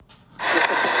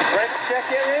check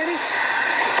yet, Randy?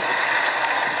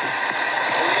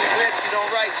 When you rich, you don't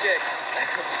write checks.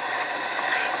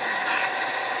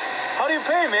 How do you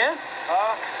pay, man?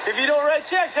 If you don't write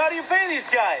checks, how do you pay these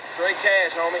guys? Straight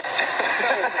cash, homie.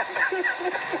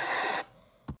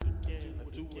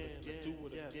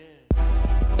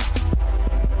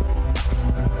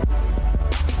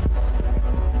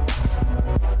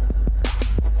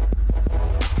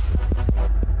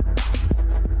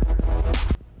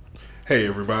 Hey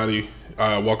everybody,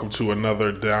 welcome to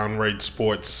another Downright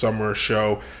Sports Summer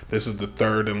Show. This is the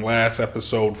third and last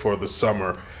episode for the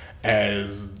summer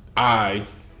as I,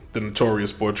 the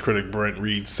notorious sports critic Brent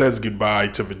Reed, says goodbye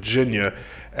to Virginia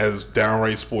as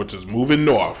Downright Sports is moving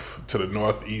north to the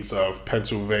northeast of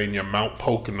Pennsylvania, Mount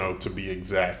Pocono to be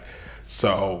exact.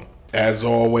 So, as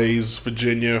always,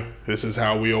 Virginia, this is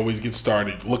how we always get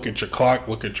started. Look at your clock,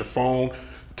 look at your phone,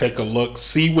 take a look,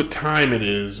 see what time it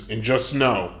is, and just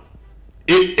know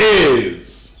it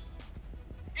is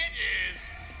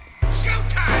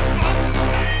showtime, folks!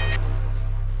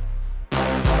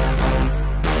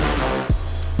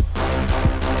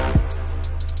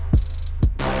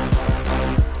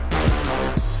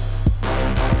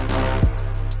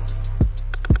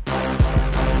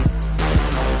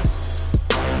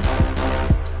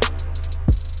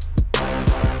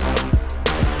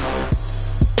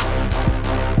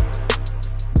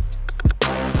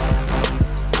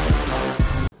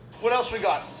 What else we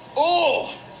got?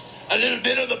 Oh, a little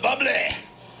bit of the bubbly.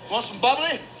 Want some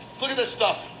bubbly? Look at this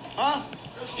stuff. Huh?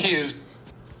 Here's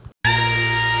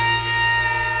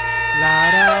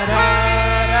La da da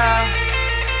da.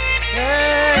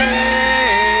 Hey,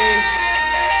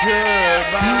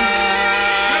 goodbye.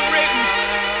 Good riddance.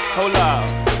 Hold up.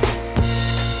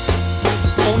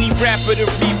 Only rapper to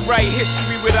rewrite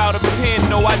history without a pen.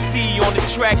 No ID on the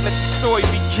track. Let the story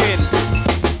begin.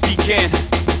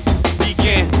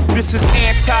 This is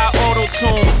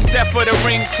anti-auto-tune, death for the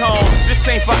ringtone. This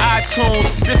ain't for iTunes,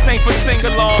 this ain't for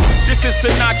sing-alongs. This is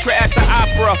Sinatra at the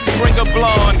opera, bring a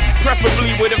blonde,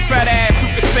 preferably with a fat ass who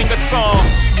can sing a song.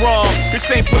 Wrong, this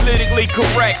ain't politically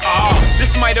correct.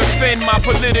 This might offend my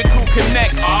political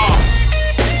connects.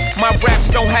 My raps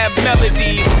don't have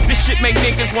melodies. This shit make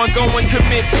niggas want go and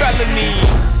commit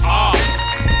felonies.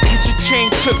 Get your chain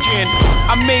took in.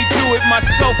 I may do it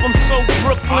myself, I'm so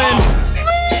Brooklyn.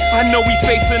 I know we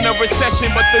facing a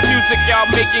recession, but the music y'all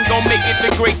making gon' make it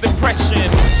the Great Depression.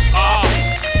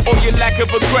 Or your lack of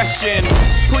aggression.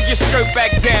 Pull your skirt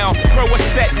back down, throw a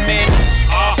set, man.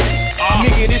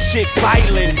 Nigga, this shit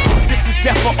violent. This is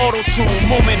death for auto-tune,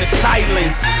 moment of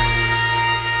silence.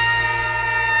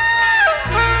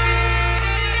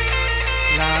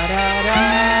 La da da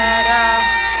da.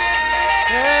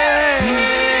 Hey,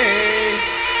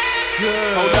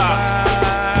 good. Hold up.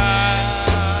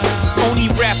 Only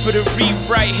rapper to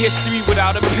rewrite history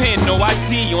without a pen. No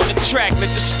ID on the track, let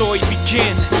the story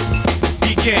begin.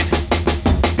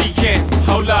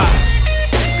 Hold up.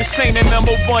 This ain't a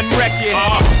number one record.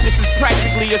 This is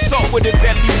practically assault with a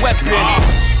deadly weapon.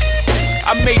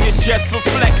 I made this just for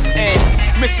flex and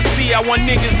Mr. C, I want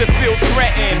niggas to feel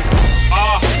threatened.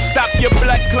 Stop your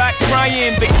blood clot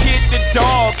crying. The kid, the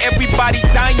dog, everybody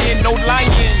dying, no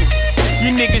lying. You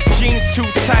niggas jeans too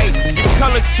tight, your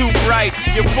colors too bright,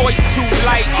 your voice too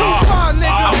light.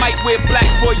 I might wear black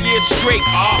for a year straight.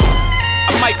 I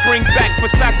might bring back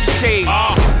Versace shades.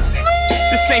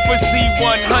 This ain't for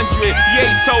Z100. Ye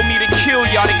told me to kill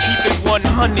y'all to keep it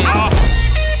 100.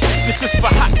 This is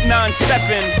for Hot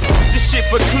 97. This shit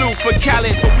for Clue, for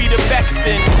Khaled, but we the best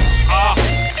in.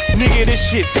 Nigga, this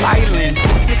shit violent.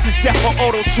 This is death for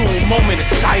auto-tune, moment of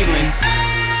silence.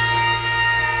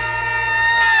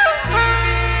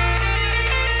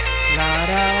 La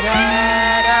da da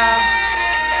da.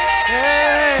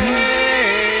 Hey,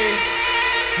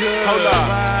 hold up.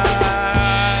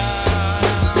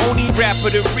 Only rapper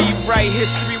to rewrite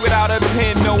history without a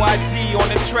pen. No ID on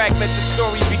the track, let the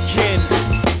story begin.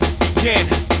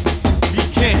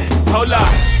 Hold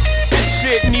up. This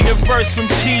shit need a verse from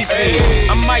Cheesy.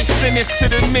 I might send this to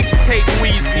the mixtape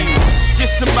Wheezy. Get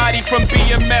somebody from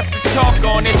BMF to talk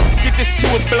on this. Get this to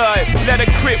a blood, let a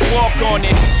Crip walk on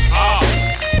it.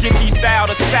 Get E-Thou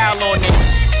the style on this.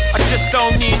 I just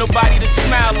don't need nobody to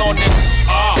smile on this.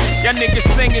 Y'all niggas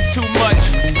singing too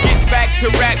much. Get back to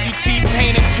rap, you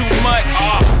T-Painting too much.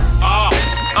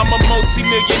 I'm a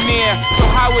multi-millionaire, so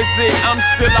how is it I'm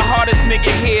still the hardest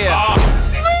nigga here?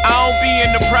 I don't be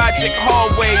in the project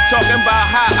hallway talking about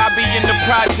how I be in the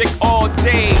project all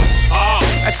day.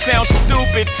 That sounds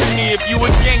stupid to me. If you a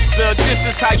gangster, this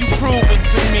is how you prove it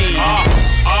to me.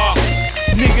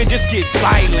 Nigga, just get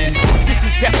violent. This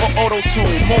is death for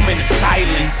auto-tune, moment of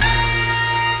silence.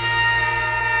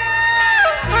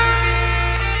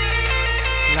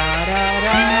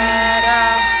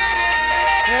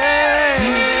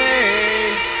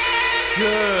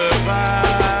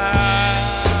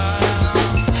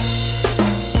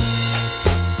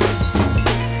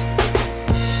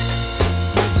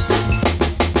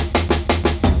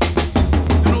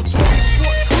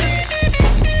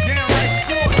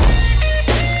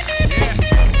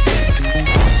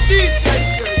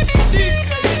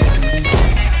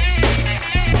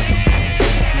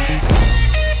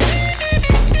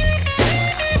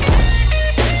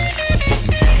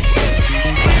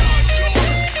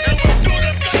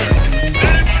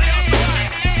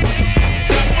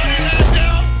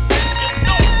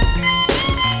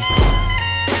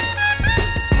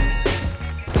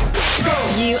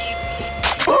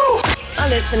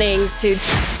 listening to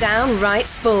Downright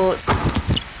Sports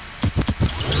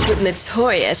with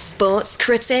notorious sports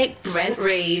critic Brent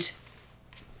Reed.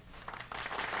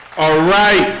 All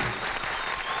right.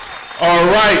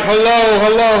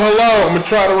 Hello. I'm going to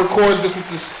try to record this with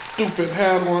this stupid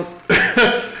hat on.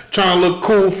 Trying to look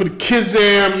cool for the kids.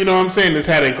 You know what I'm saying? This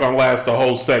hat ain't going to last the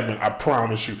whole segment. I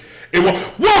promise you.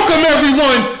 Welcome,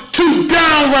 everyone, to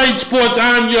Downright Sports.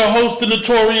 I'm your host, the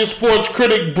notorious sports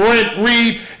critic, Brent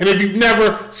Reed. And if you've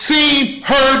never seen,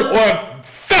 heard, or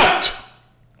felt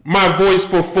my voice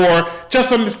before,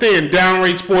 just understand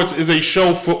Downright Sports is a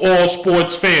show for all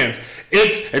sports fans.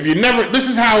 This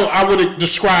is how I would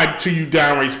describe to you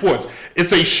Downright Sports.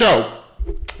 It's a show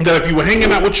that if you were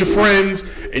hanging out with your friends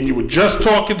and you were just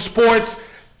talking sports,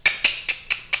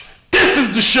 this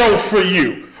is the show for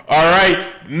you. All right?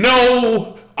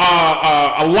 No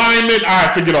alignment.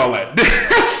 I forget all that.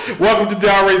 Welcome to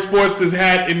Downright Sports. This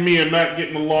hat and me are not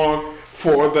getting along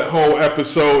for the whole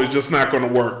episode. It's just not going to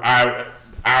work. I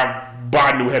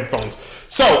buy new headphones.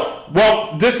 So,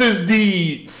 this is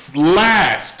the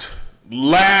last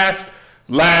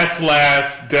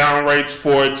Downright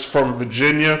Sports from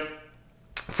Virginia,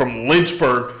 from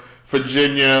Lynchburg,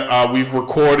 Virginia. We've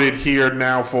recorded here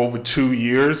now for over 2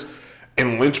 years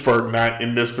in Lynchburg, not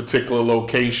in this particular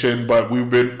location, but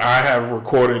I have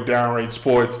recorded Downright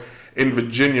Sports in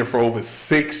Virginia for over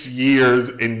 6 years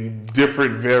in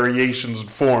different variations and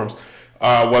forms,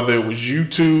 whether it was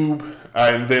YouTube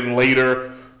and then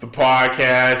later the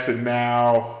podcast, and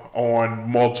now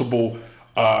on multiple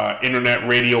internet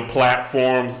radio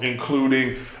platforms,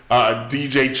 including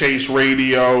DJ Chase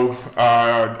Radio,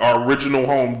 our original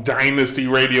home, Dynasty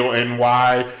Radio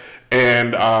NY,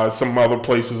 and some other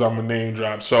places I'm going to name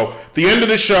drop. So the end of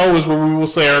the show is where we will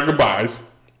say our goodbyes.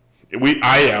 We'll wait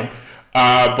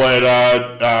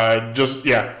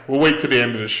to the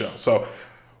end of the show. So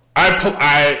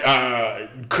I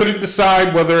couldn't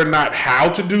decide whether or not how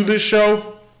to do this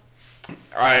show.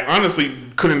 I honestly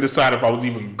couldn't decide if I was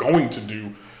even going to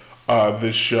do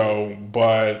this show,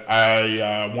 but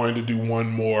I wanted to do one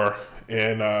more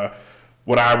in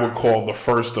what I would call the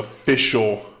first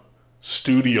official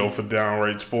studio for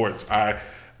Downright Sports. I've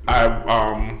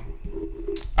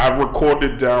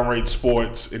recorded Downright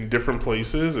Sports in different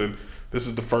places, and this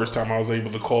is the first time I was able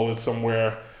to call it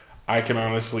somewhere I can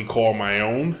honestly call my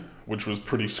own, which was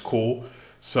pretty cool.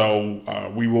 So I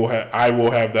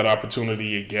will have that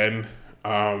opportunity again.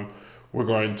 We're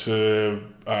going to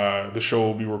the show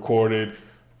will be recorded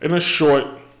in a short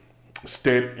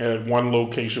stint at one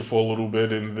location for a little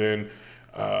bit, and then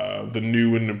the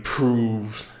new and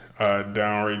improved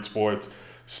Downright Sports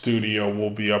studio will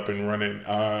be up and running.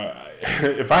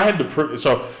 If I had to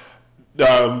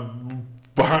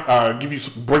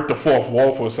break the fourth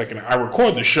wall for a second, I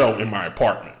record the show in my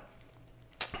apartment.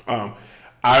 I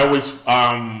always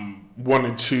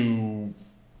wanted to,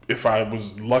 if I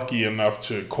was lucky enough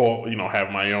to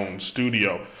have my own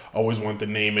studio, I always wanted to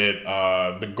name it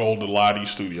the Goldilati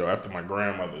Studio after my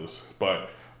grandmother's.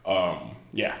 But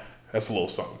that's a little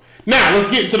something. Now, let's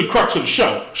get into the crux of the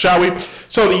show, shall we?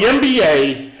 So the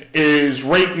NBA is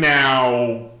right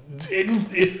now,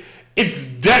 it's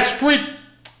desperate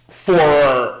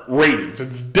for ratings.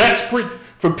 It's desperate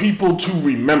for people to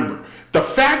remember. The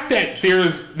fact that there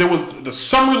was the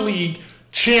Summer League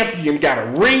champion got a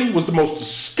ring was the most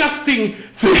disgusting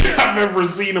thing I've ever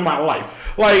seen in my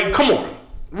life. Like, come on.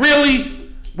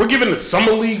 Really? We're giving the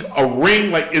Summer League a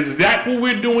ring? Like, is that what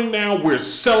we're doing now? We're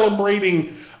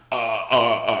celebrating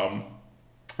a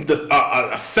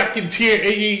second tier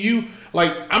AAU.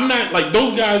 Like, I'm not, like,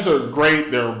 those guys are great.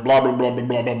 They're blah, blah, blah, blah,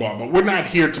 blah, blah, blah. But we're not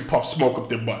here to puff smoke up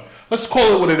their butt. Let's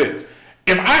call it what it is.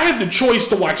 If I had the choice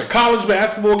to watch a college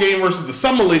basketball game versus the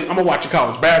Summer League, I'm going to watch a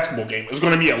college basketball game. It's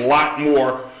going to be a lot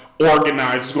more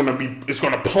organized. It's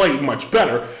going to play much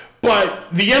better.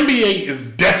 But the NBA is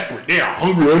desperate. They are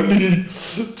hungry. I need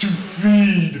to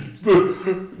feed.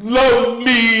 Love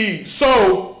me.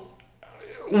 So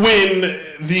when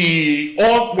the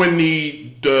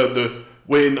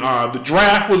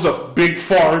draft was a big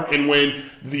fart, and when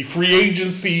the free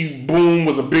agency boom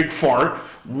was a big fart,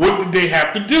 what did they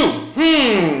have to do?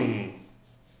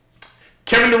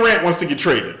 Kevin Durant wants to get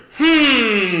traded.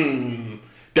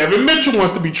 Devin Mitchell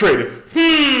wants to be traded.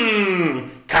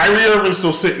 Kyrie Irving's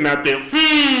still sitting out there.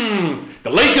 The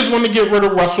Lakers want to get rid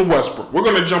of Russell Westbrook. We're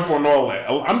going to jump on all that.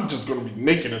 I'm just going to be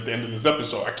naked at the end of this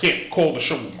episode. I can't call the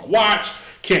show with my watch.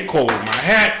 Can't call it with my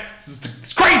hat.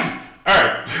 It's crazy. All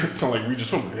right. It sounds like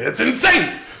Regis Philbin. It's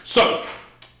insane. So,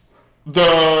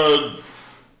 the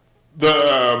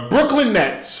Brooklyn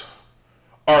Nets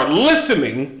are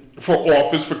listening for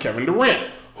offers for Kevin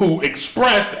Durant, who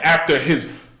expressed after his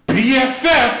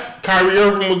BFF, Kyrie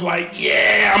Irving was like,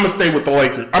 yeah, I'm going to stay with the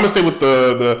Lakers. I'm going to stay with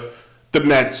the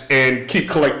Nets and keep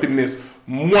collecting this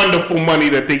wonderful money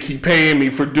that they keep paying me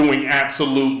for doing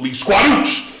absolutely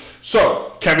squadoosh.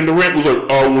 So Kevin Durant was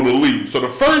like, I want to leave. So the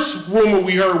first rumor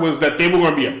we heard was that they were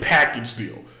going to be a package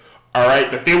deal. All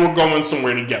right, that they were going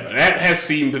somewhere together. That has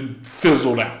seemed to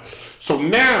fizzled out. So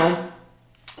now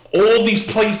all these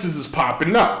places is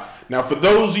popping up. Now, for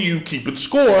those of you keeping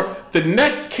score, the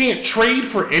Nets can't trade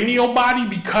for anybody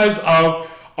because of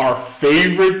our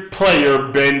favorite player,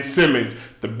 Ben Simmons.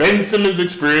 The Ben Simmons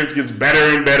experience gets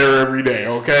better and better every day,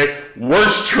 okay?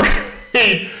 Worst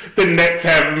trade the Nets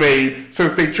have made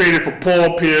since they traded for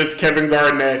Paul Pierce, Kevin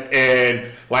Garnett,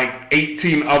 and like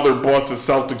 18 other Boston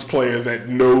Celtics players that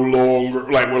no longer,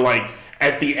 were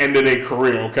at the end of their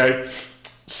career, okay?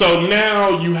 So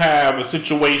now you have a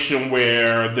situation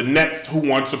where the Nets, who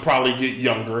wants to probably get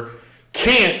younger,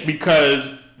 can't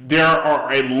because there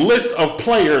are a list of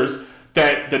players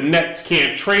that the Nets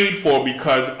can't trade for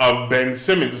because of Ben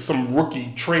Simmons. It's some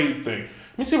rookie trade thing.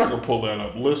 Let me see if I can pull that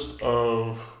up. List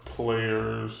of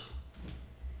players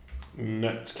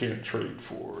Nets can't trade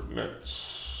for.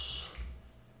 Nets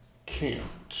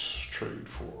can't trade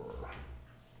for.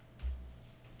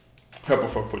 Help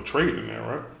if I put trade in there,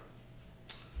 right?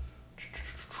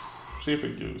 See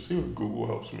if Google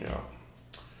helps me out.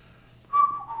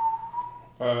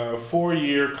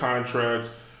 4-year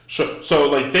contracts. So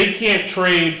they can't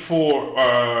trade for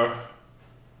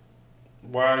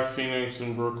why Phoenix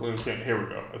and Brooklyn can't. Here we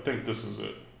go. I think this is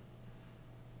it.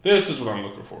 This is what I'm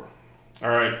looking for. All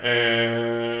right,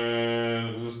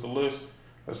 and is this the list?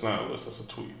 That's not a list. That's a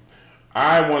tweet.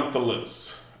 I want the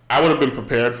list. I would have been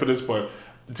prepared for this, but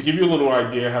to give you a little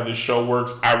idea how this show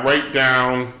works, I write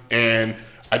down and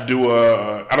I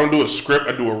don't do a script,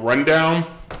 I do a rundown,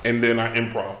 and then I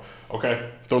improv.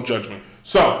 Okay? Don't judge me.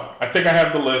 So, I think I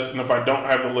have the list, and if I don't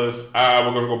have the list,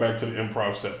 we're going to go back to the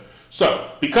improv set.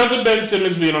 So, because of Ben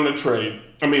Simmons being on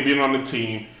the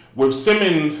team, with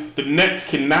Simmons, the Nets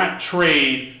cannot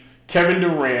trade Kevin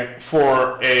Durant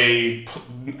for a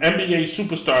NBA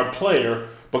superstar player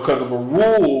because of a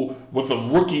rule with a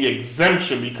rookie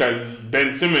exemption because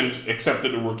Ben Simmons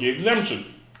accepted a rookie exemption,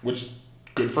 which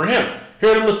good for him.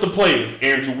 Here are the list of players: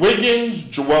 Andrew Wiggins,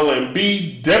 Joel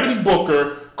Embiid, Devin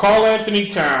Booker, Karl Anthony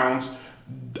Towns,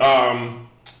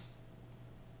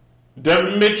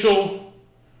 Devin Mitchell,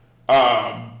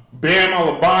 Bam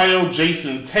Adebayo,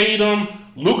 Jason Tatum,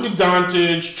 Luka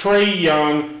Doncic, Trae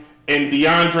Young, and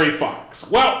DeAndre Fox.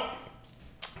 Well,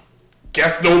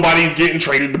 guess nobody's getting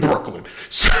traded to Brooklyn.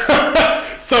 So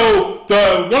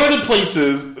one of the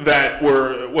places that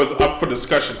was up for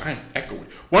discussion, I'm echoing.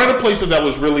 One of the places that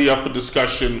was really up for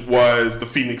discussion was the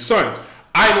Phoenix Suns.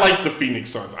 I like the Phoenix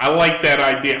Suns. I like that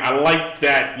idea. I like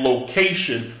that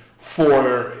location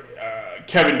for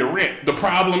Kevin Durant. The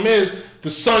problem is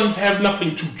the Suns have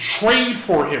nothing to trade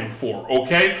for him for,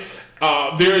 okay?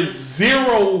 There is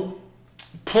zero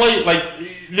play,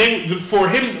 for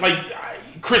him,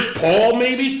 Chris Paul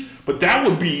maybe, but that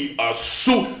would be a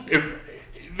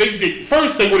if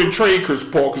first they wouldn't trade Chris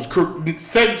Paul because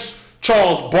since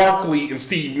Charles Barkley and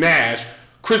Steve Nash,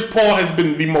 Chris Paul has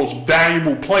been the most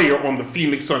valuable player on the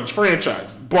Phoenix Suns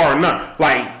franchise, bar none,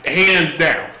 hands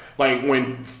down.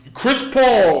 When Chris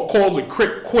Paul calls it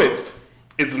quits,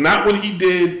 it's not what he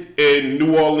did in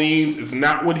New Orleans, it's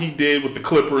not what he did with the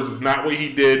Clippers, it's not what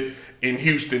he did in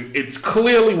Houston. It's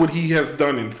clearly what he has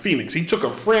done in Phoenix. He took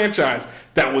a franchise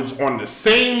that was on the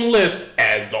same list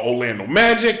as the Orlando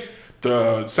Magic,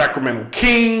 the Sacramento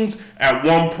Kings, at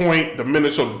one point the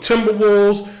Minnesota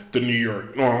Timberwolves, the New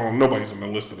York, nobody's on the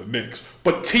list of the Knicks,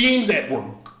 but teams that were,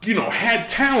 had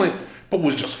talent but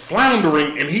was just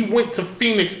floundering, and he went to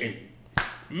Phoenix and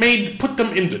put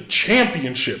them in the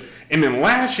championship. And then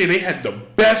last year they had the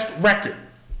best record.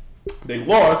 They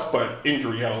lost, but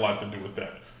injury had a lot to do with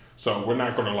that. So we're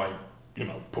not going to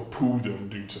poo-poo them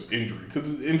due to injury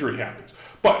because injury happens.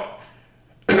 But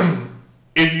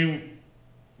if you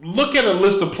look at a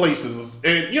list of places,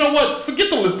 and you know what? Forget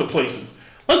the list of places.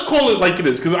 Let's call it like it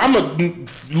is, because I'm going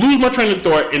to lose my train of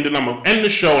thought, and then I'm going to end the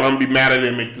show, and I'm going to be mad at it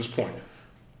and make this point.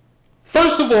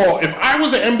 First of all, if I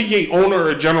was an NBA owner or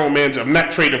a general manager, I'm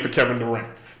not trading for Kevin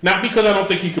Durant. Not because I don't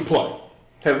think he could play.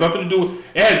 It has nothing to do with,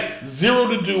 it has zero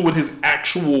to do with his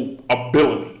actual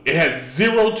ability. It has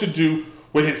zero to do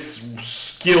with his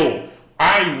skill.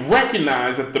 I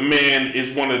recognize that the man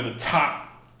is one of the top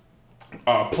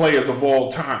players of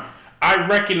all time. I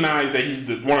recognize that he's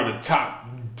one of the top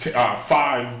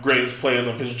 5 greatest players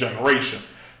of his generation.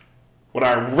 What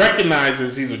I recognize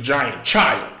is he's a giant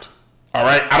child. All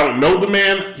right? I don't know the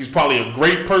man. He's probably a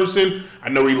great person, I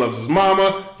know he loves his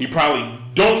mama. He probably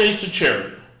donates to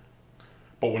charity.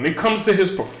 But when it comes to his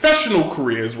professional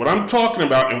career, is what I'm talking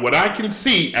about, and what I can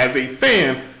see as a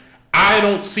fan, I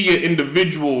don't see an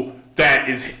individual that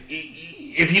is,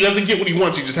 if he doesn't get what he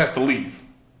wants, he just has to leave.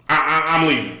 I'm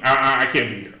leaving. I can't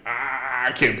be here.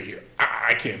 I can't be here.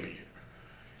 I can't be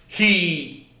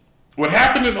here. What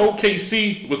happened in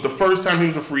OKC was the first time he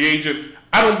was a free agent.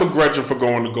 I don't begrudge him for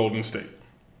going to Golden State.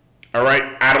 All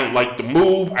right? I don't like the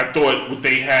move. I thought what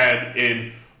they had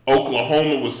in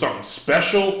Oklahoma was something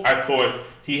special. I thought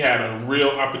he had a real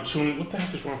opportunity. What the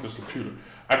heck is wrong with this computer?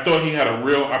 I thought he had a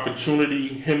real opportunity,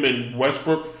 him and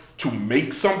Westbrook, to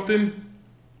make something.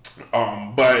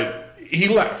 But he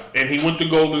left, and he went to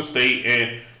Golden State,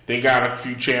 and they got a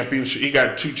few championships. He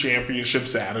got 2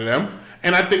 championships out of them,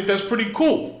 and I think that's pretty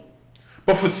cool.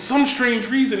 But for some strange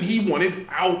reason, he wanted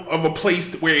out of a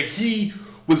place where he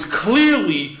was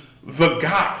clearly the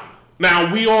guy.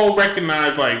 Now, we all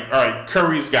recognize, like, all right,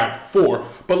 Curry's got 4,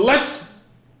 but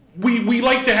we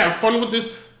like to have fun with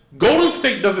this. Golden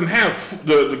State doesn't have,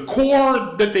 the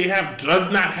core that they have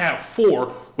does not have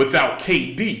 4 without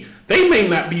KD. They may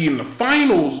not be in the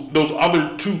finals those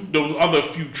other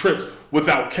few trips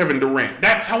without Kevin Durant.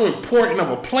 That's how important of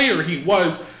a player he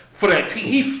was for that team.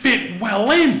 He fit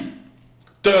well in.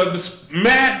 The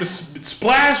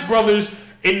Splash Brothers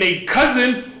and their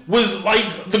cousin was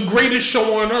like the greatest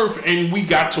show on earth, and we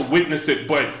got to witness it.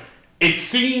 But it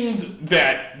seemed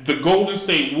that the Golden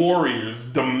State Warriors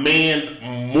demand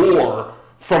more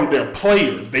from their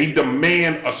players. They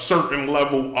demand a certain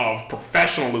level of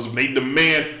professionalism. They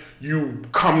demand you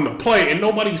come to play. And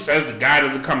nobody says the guy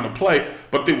doesn't come to play,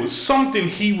 but there was something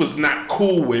he was not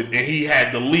cool with, and he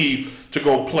had to leave to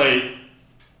go play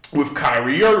with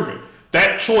Kyrie Irving.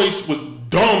 That choice was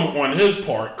dumb on his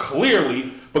part,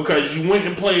 clearly, because you went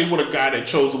and played with a guy that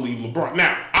chose to leave LeBron.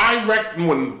 Now, I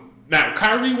reckon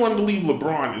Kyrie wanted to leave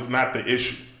LeBron is not the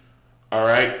issue, all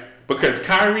right? Because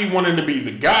Kyrie wanted to be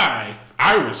the guy.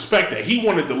 I respect that. He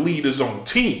wanted to lead his own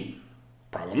team.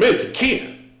 Problem is, he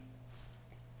can't.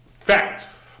 Facts.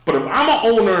 But if I'm an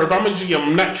owner, if I'm a GM,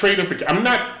 I'm not trading for. Kevin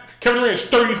Durant's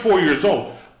 34 years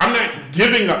old. I'm not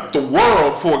giving up the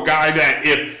world for a guy that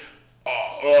if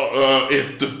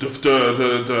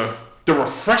the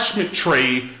refreshment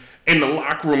tray in the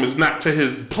locker room is not to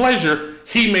his pleasure,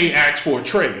 he may ask for a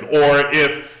trade. Or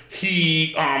if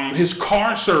his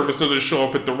car service doesn't show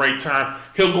up at the right time,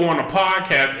 he'll go on a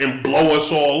podcast and blow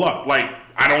us all up. Like,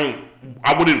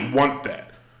 I wouldn't want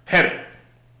that. Headache.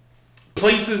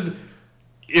 Places,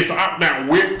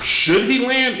 where should he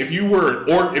land? If you were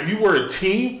a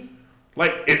team,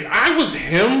 like, if I was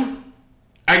him,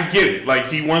 I get it. Like,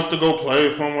 he wants to go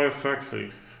play somewhere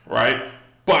sexy, right?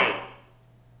 But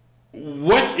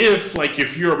what if, like,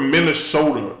 if you're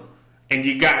Minnesota and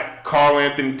you got Karl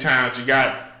Anthony Towns, you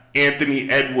got Anthony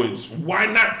Edwards, why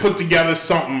not put together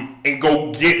something and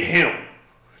go get him?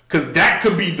 Because that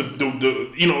could be the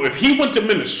if he went to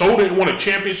Minnesota and won a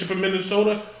championship in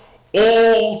Minnesota,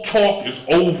 all talk is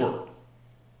over.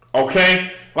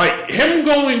 Okay? Like, him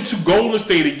going to Golden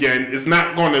State again is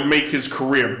not going to make his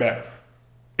career better.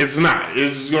 It's not.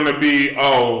 It's going to be,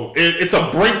 it's a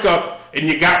breakup, and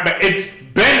you got back. It's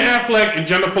Ben Affleck and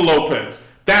Jennifer Lopez.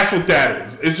 That's what that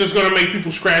is. It's just going to make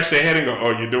people scratch their head and go,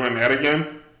 oh, you're doing that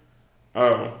again?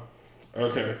 Oh,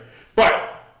 okay.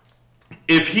 But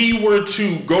if he were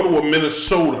to go to a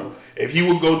Minnesota, if he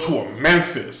would go to a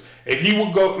Memphis, if he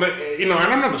would go, and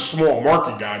I'm not a small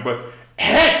market guy, but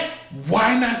heck,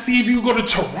 why not see if you go to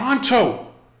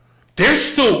Toronto? They're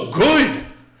still good.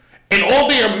 And all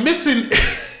they are missing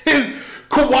is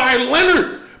Kawhi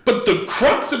Leonard. But the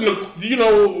crux and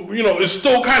is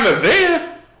still kind of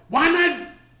there. Why not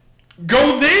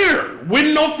go there?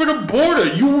 Win off for the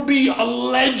border. You will be a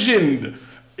legend.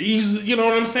 You know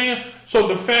what I'm saying? So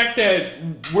the fact that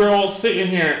we're all sitting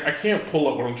here, I can't pull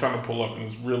up what I'm trying to pull up, and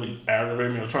it's really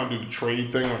aggravating me. I'm trying to do the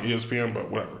trade thing on ESPN,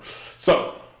 but whatever.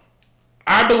 So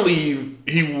I believe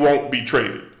he won't be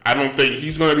traded. I don't think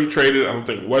he's going to be traded. I don't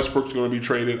think Westbrook's going to be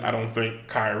traded. I don't think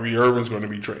Kyrie Irving's going to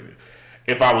be traded.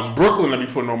 If I was Brooklyn, I'd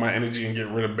be putting all my energy and get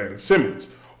rid of Ben Simmons.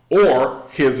 Or,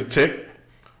 here's a tip,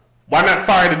 why not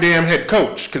fire the damn head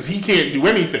coach? Because he can't do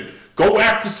anything. Go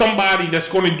after somebody that's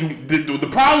going to do. The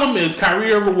problem is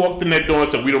Kyrie Irving walked in that door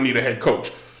and said, we don't need a head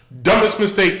coach. Dumbest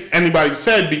mistake anybody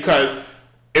said, because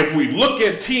if we look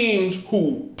at teams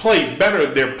who play better,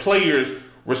 their players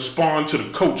respond to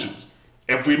the coaches.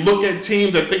 If we look at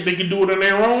teams that think they can do it on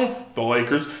their own, the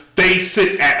Lakers, they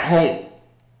sit at home.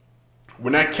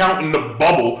 We're not counting the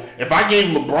bubble. If I gave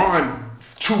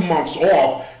LeBron 2 months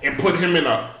off and put him in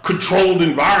a controlled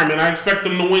environment, I expect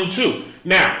him to win too.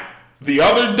 Now, The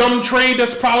other dumb trade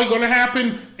that's probably going to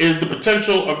happen is the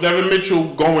potential of Devin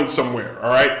Mitchell going somewhere. All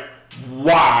right,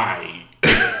 why?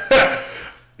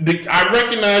 I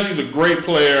recognize he's a great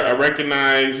player. I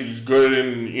recognize he's good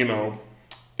in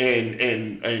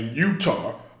in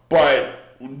Utah, but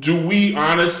do we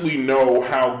honestly know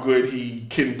how good he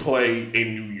can play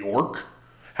in New York?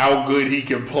 How good he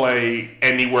can play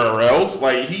anywhere else?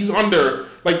 Like, he's under,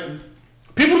 like,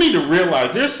 people need to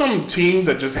realize there's some teams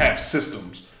that just have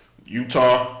systems.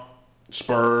 Utah,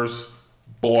 Spurs,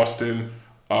 Boston,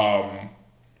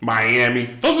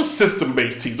 Miami. Those are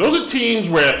system-based teams. Those are teams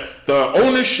where the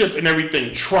ownership and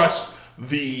everything trust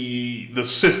the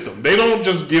system. They don't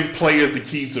just give players the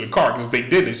keys to the car, because if they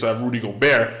did, they still have Rudy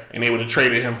Gobert, and they would have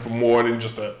traded him for more than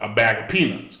just a bag of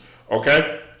peanuts.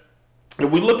 Okay?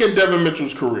 If we look at Devin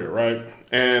Mitchell's career, right,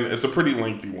 and it's a pretty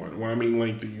lengthy one. When I mean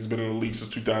lengthy, he's been in the league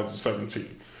since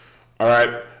 2017. All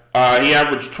right? He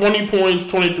averaged 20 points,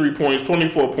 23 points,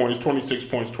 24 points, 26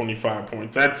 points, 25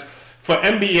 points. That's, for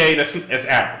NBA, that's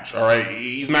average, all right?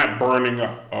 He's not burning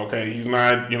up, okay? He's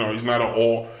not,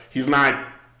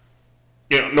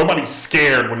 nobody's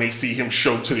scared when they see him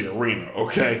show to the arena,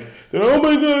 okay? They're, oh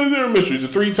my God, they're a mystery. He's a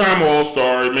 3-time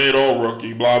All-Star, he made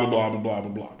All-Rookie, blah, blah, blah, blah, blah, blah,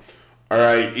 blah. All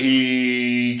right,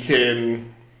 he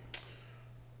can,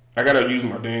 I gotta use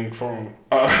my dang phone.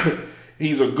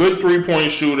 He's a good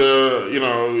 3-point shooter,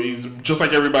 he's just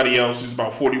like everybody else. He's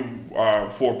about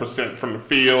 44% from the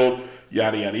field,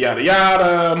 yada, yada, yada,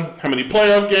 yada. How many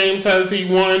playoff games has he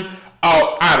won?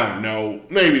 Oh, I don't know,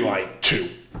 maybe like 2.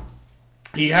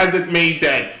 He hasn't made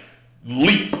that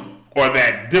leap or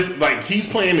that like, he's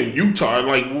playing in Utah, and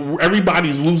like,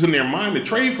 everybody's losing their mind to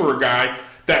trade for a guy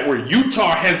that where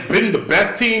Utah has been the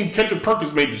best team. Kendrick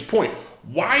Perkins made this point.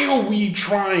 Why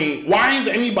is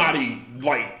anybody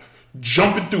like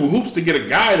jumping through hoops to get a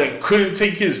guy that couldn't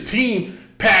take his team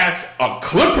past a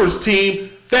Clippers team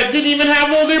that didn't even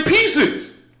have all their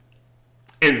pieces?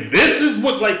 And this is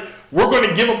what, like, we're going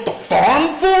to give up the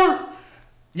farm for?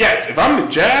 Yes, if I'm the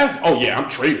Jazz, oh yeah, I'm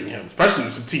trading him. Especially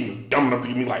if some team is dumb enough to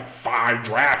give me like 5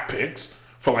 draft picks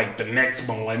for like the next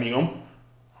millennium.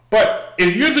 But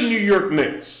if you're the New York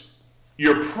Knicks,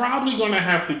 you're probably going to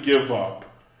have to give up.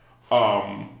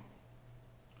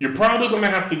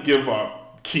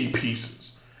 Key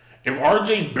pieces. If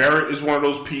RJ Barrett is one of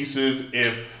those pieces,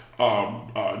 if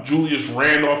Julius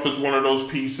Randolph is one of those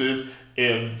pieces,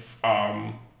 if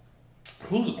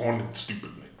who's on the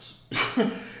stupid Knicks?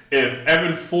 If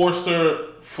Evan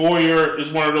Foyer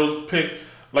is one of those picks,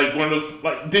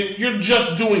 then you're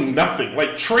just doing nothing.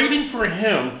 Like, trading for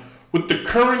him with the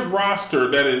current roster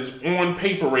that is on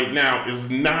paper right now is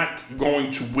not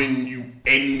going to win you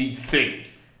anything.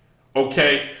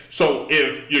 Okay? So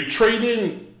if you're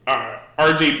trading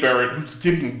RJ Barrett, who's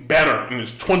getting better and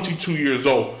is 22 years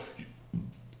old,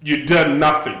 you've done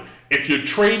nothing. If you're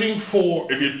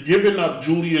giving up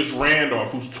Julius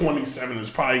Randolph, who's 27, is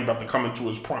probably about to come into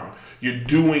his prime, you're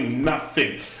doing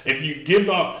nothing. If you give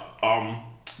up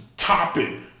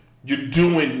Toppin, you're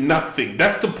doing nothing.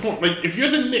 That's the point. Like, if you're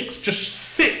the Knicks, just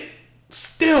sit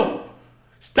still.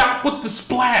 Stop with the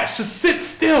splash. Just sit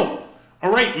still.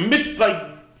 All right?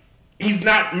 He's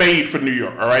not made for New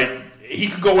York, all right? He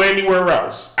could go anywhere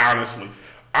else, honestly.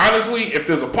 Honestly, if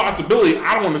there's a possibility,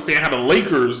 I don't understand how the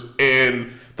Lakers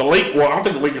and I don't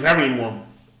think the Lakers have any more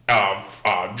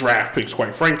draft picks,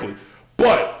 quite frankly.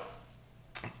 But,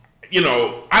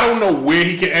 I don't know where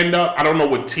he can end up. I don't know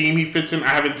what team he fits in. I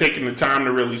haven't taken the time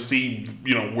to really see,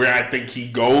 where I think he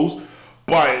goes.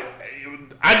 But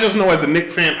I just know, as a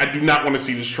Knicks fan, I do not want to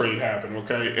see this trade happen,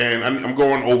 okay? And I'm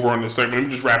going over on this segment. Let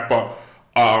me just wrap up.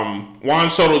 Juan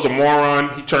Soto's a moron.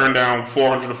 He turned down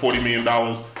 $440 million.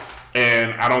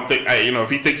 And I don't think, if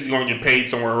he thinks he's going to get paid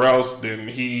somewhere else, then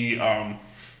he's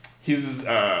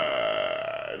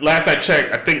last I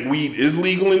checked, I think weed is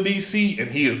legal in DC,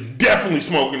 and he is definitely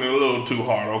smoking it a little too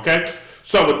hard, okay?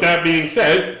 So with that being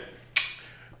said,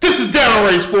 this is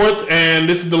Downright Sports, and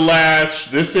this is the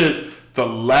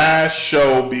last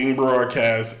show being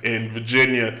broadcast in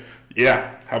Virginia.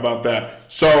 Yeah, how about that?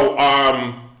 So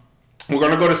we're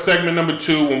going to go to segment number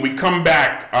 2. When we come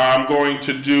back, I'm going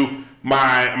to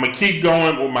keep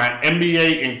going with my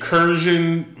NBA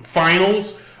incursion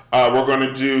finals. We're going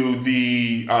to do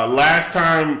the last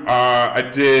time I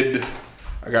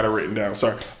got it written down,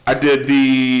 sorry. I did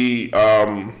the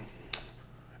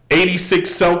 86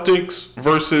 Celtics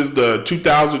versus the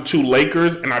 2002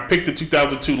 Lakers, and I picked the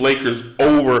 2002 Lakers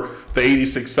over the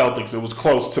 86 Celtics. It was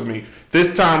close to me.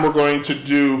 This time we're going to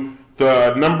do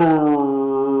the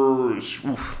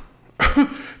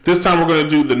This time we're going to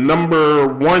do the number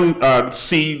 1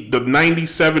 seed, the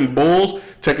 97 Bulls,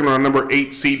 taking on number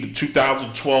 8 seed, the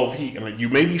 2012 Heat. And you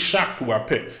may be shocked who I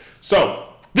picked. So,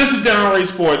 this is Downright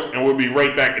Sports, and we'll be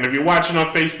right back. And if you're watching on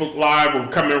Facebook Live, we're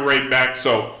coming right back.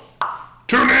 So,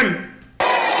 tune in.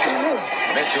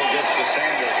 Mitchell gets to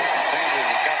Sanders. Sanders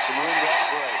has got some room to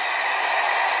operate.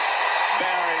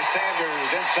 Barry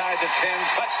Sanders inside the 10,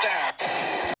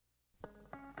 touchdown.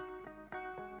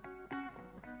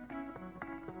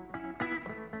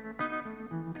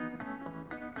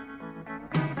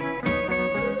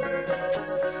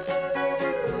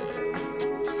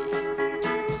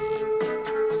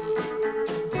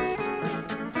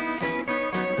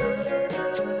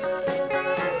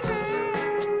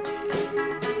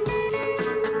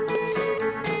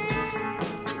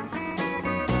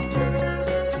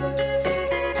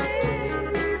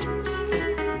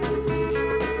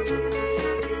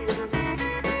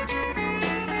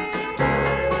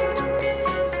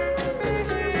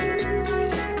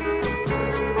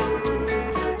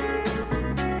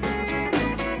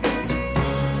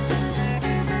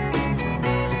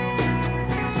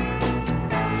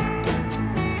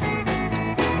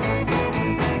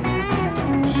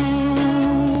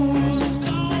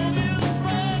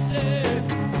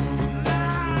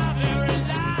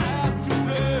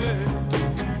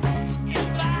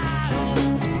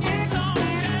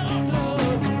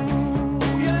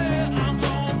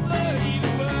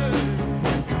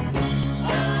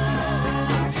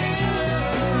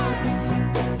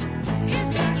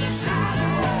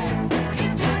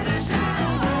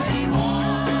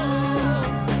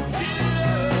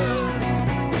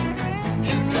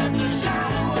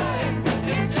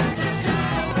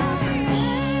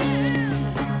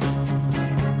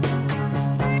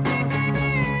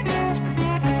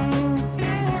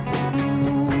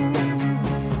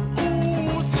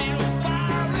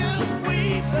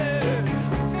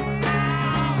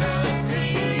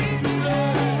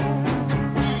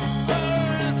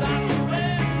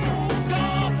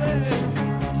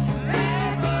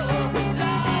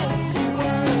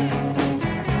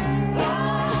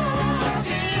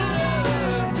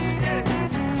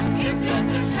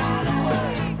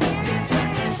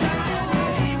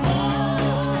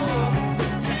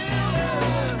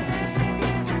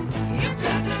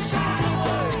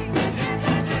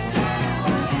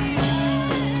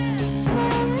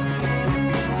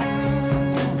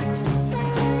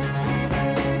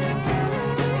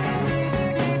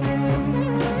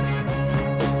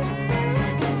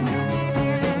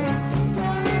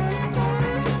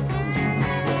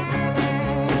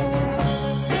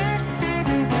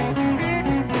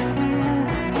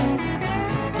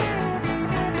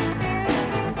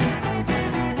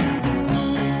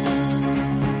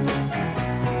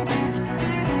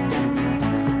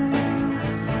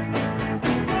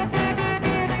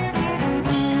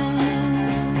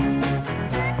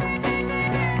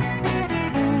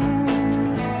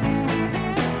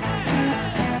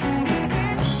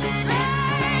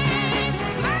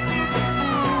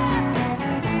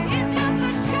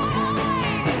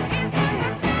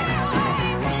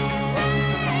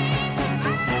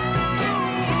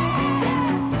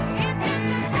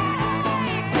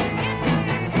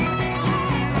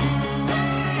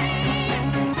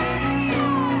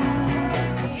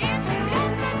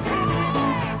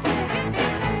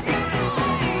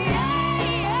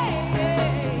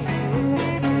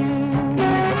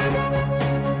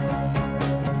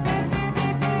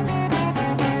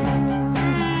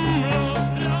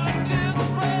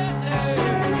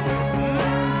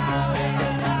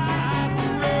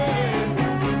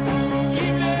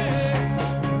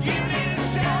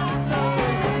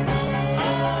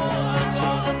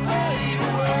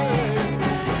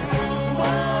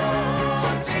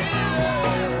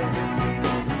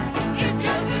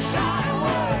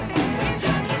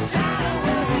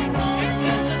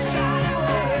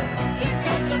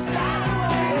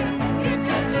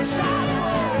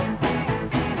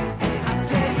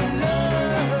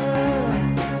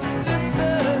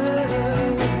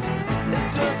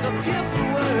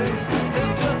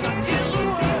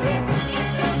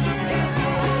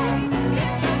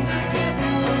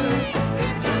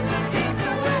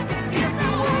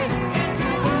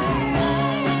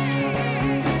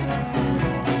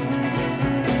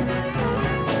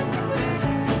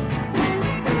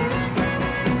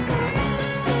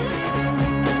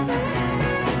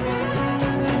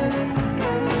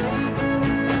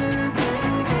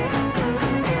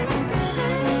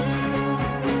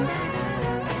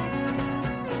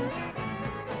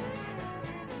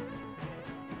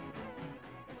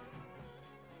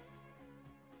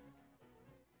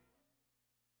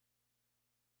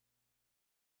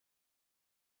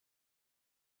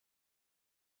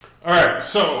 All right,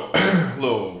 so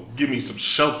little give me some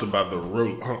shelter by the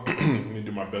road. Let me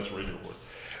do my best radio voice.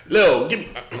 Little give me.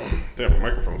 Damn, my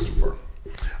microphone's too far.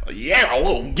 Yeah,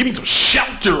 little give me some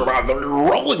shelter by the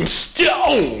Rolling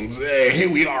Stones. Here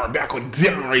we are back on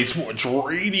Downright Sports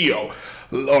Radio.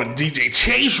 On DJ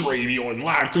Chase Radio and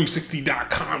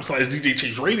live360.com/DJ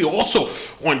Chase Radio. Also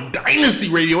on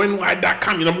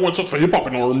DynastyRadioNY.com, your number one source for hip hop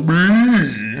and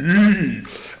R&B.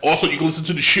 Also, you can listen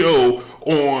to the show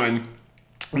on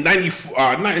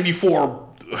 94.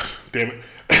 Damn it.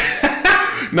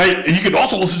 You can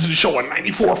also listen to the show on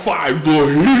 94.5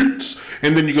 The Hits.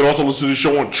 And then you can also listen to the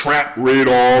show on Trap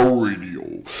Radar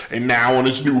Radio. And now on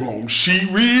its new home, She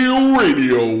Real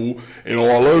Radio and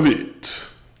all of it.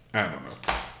 I don't know.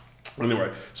 Anyway,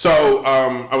 so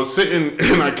I was sitting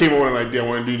and I came up with an idea. I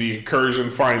want to do the Incursion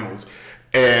Finals.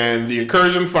 And the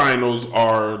Incursion Finals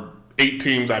are 8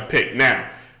 teams I picked. Now,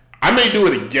 I may do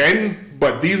it again,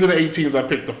 but these are the 8 teams I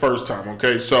picked the first time,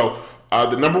 okay? So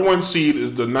the number 1 seed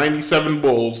is the 97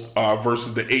 Bulls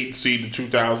versus the 8 seed, the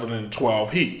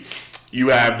 2012 Heat. You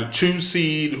have the 2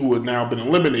 seed who have now been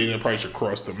eliminated. I probably should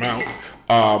cross them out.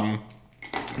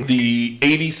 The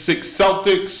 86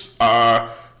 Celtics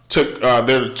they're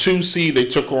the 2 seed. They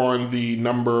took on the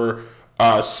number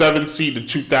 7 seed, the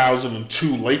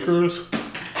 2002 Lakers.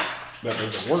 That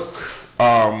doesn't work.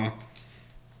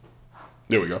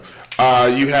 There we go.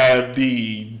 You have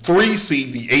the 3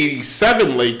 seed, the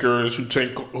 87 Lakers, who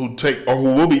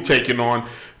will be taking on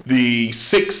the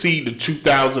 6 seed, the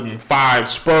 2005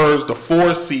 Spurs. The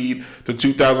 4 seed, the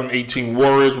 2018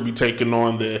 Warriors, will be taking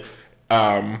on the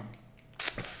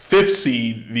 5th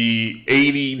seed, the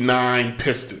 89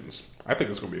 Pistons. I think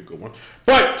it's going to be a good one.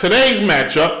 But today's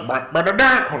matchup,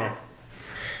 hold on.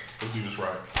 Let's do this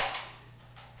right.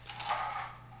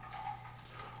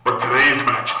 But today's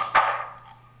matchup,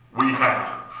 we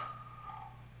have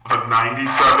the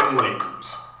 97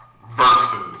 Lakers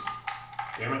versus,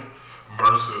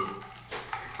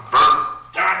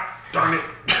 God darn it.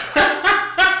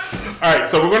 All right,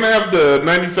 so we're going to have the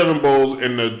 97 Bulls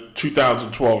and the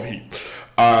 2012 Heat.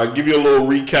 Give you a little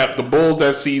recap. The Bulls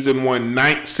that season won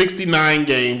 69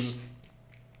 games,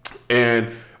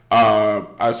 and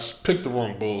I picked the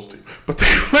wrong Bulls team, but they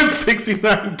won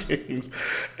 69 games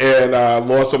and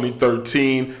lost only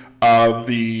 13.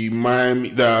 The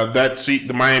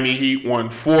Miami Heat won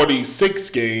 46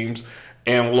 games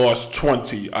and lost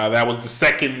 20. That was the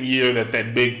second year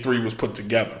that Big Three was put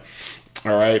together.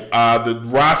 All right. The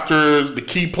rosters, the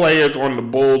key players on the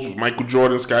Bulls was Michael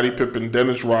Jordan, Scottie Pippen,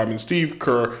 Dennis Rodman, Steve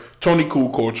Kerr, Tony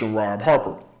Kukoc, and Rob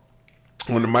Harper.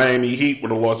 On the Miami Heat were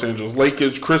the Los Angeles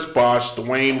Lakers, Chris Bosh,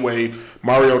 Dwayne Wade,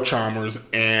 Mario Chalmers,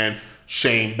 and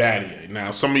Shane Battier. Now,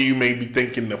 some of you may be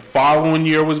thinking the following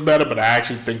year was better, but I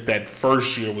actually think that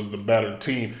first year was the better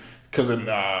team because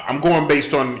I'm going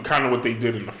based on kind of what they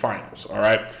did in the finals. All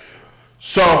right.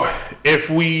 So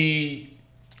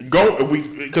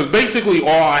because basically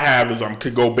all I have is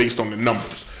could go based on the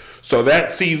numbers. So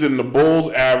that season, the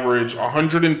Bulls averaged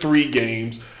 103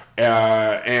 games,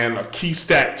 and a key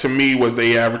stat to me was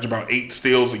they averaged about 8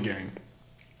 steals a game.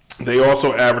 They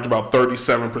also averaged about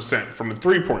 37% from the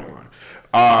three-point line.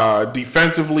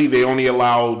 Defensively, they only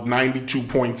allowed 92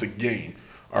 points a game.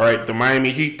 All right, the Miami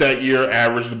Heat that year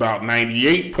averaged about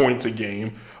 98 points a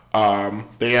game.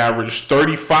 They averaged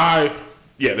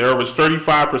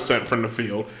 35% from the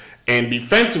field. And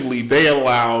defensively, they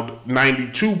allowed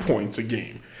 92 points a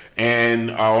game.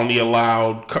 And only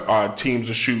allowed teams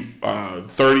to shoot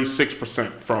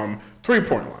 36% from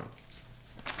three-point line.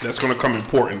 That's going to come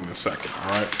important in a second, all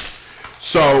right?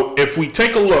 So if we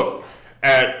take a look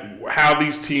at how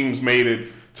these teams made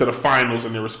it to the finals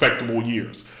in their respectable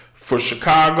years. For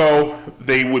Chicago,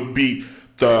 they would beat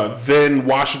the then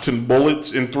Washington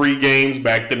Bullets in 3 games.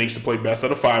 Back then, they used to play best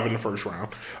out of 5 in the first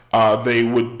round. They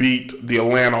would beat the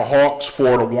Atlanta Hawks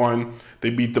 4-1.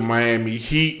 They beat the Miami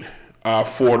Heat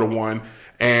 4-1.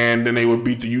 And then they would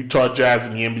beat the Utah Jazz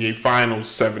in the NBA Finals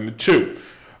 7-2.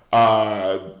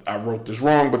 I wrote this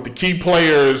wrong, but the key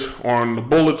players on the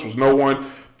Bullets was no one.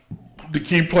 The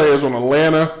key players on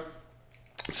Atlanta,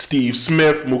 Steve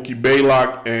Smith, Mookie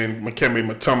Blaylock, and Dikembe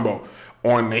Mutombo.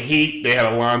 On the Heat, they had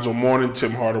Alonzo Mourning,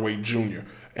 Tim Hardaway Jr.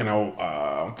 And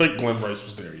I don't think Glenn Rice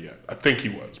was there yet. I think he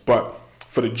was. But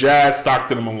for the Jazz,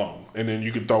 Stockton and Malone. And then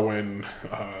you could throw in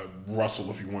Russell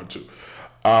if you want to.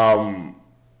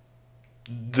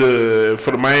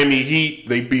 For the Miami Heat,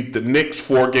 they beat the Knicks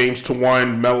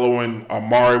 4-1. Melo and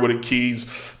Amari were the keys.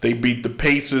 They beat the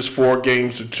Pacers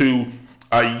 4-2.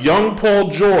 Young Paul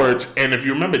George, and if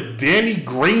you remember, Danny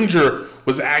Granger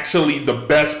was actually the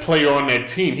best player on that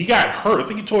team. He got hurt. I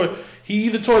think He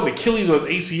either tore his Achilles or his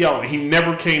ACL, and he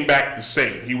never came back the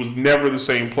same. He was never the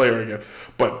same player again.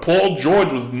 But Paul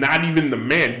George was not even the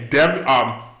man. Devin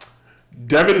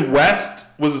West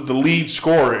was the lead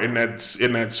scorer in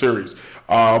that series.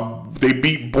 They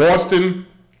beat Boston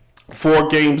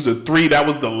 4-3. That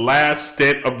was the last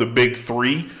stint of the big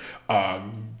three.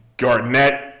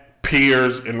 Garnett,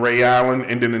 Pierce, and Ray Allen.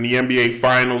 And then in the NBA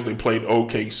Finals, they played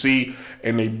OKC,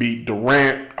 and they beat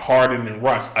Durant, Harden, and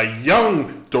Russ. A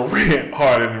young Durant,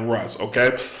 Harden, and Russ,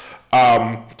 okay?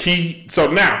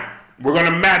 So now, we're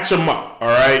going to match them up, all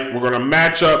right? We're going to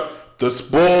match up the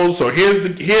Bulls. So here's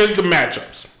the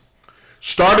matchups.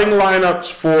 Starting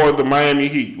lineups for the Miami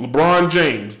Heat: LeBron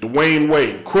James, Dwayne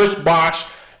Wade, Chris Bosh,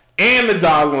 and the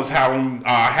Douglas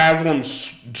Haslam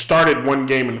started one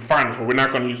game in the finals, but we're not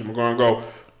going to use them. We're going to go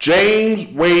James,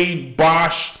 Wade,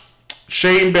 Bosh,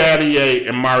 Shane Battier,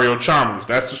 and Mario Chalmers.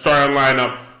 That's the starting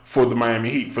lineup for the Miami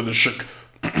Heat. For the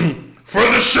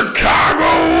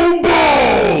Chicago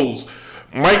Bulls: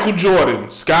 Michael Jordan,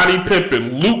 Scottie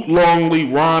Pippen, Luke Longley,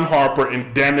 Ron Harper,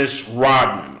 and Dennis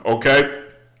Rodman. Okay.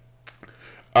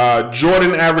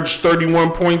 Jordan averaged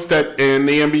 31 points in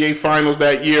the NBA Finals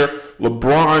that year.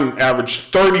 LeBron averaged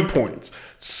 30 points.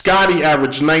 Scottie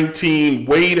averaged 19.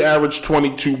 Wade averaged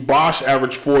 22. Bosh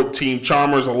averaged 14.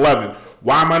 Chalmers 11.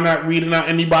 Why am I not reading out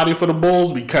anybody for the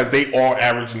Bulls? Because they all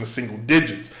average in the single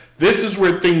digits. This is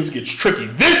where things get tricky.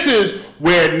 This is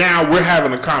where now we're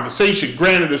having a conversation.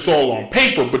 Granted, it's all on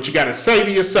paper, but you got to say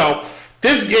to yourself,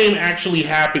 this game actually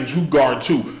happens. Who guards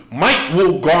who? Mike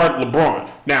will guard LeBron.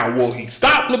 Now, will he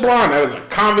stop LeBron? That is a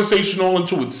conversation all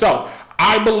into itself.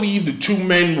 I believe the two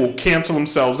men will cancel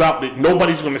themselves out. That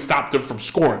nobody's going to stop them from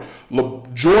scoring.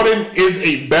 Jordan is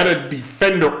a better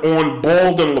defender on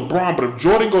ball than LeBron. But if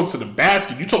Jordan goes to the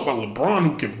basket, you talk about LeBron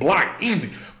who can block easy.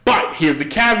 But here's the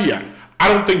caveat.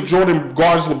 I don't think Jordan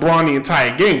guards LeBron the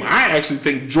entire game. I actually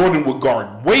think Jordan would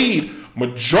guard Wade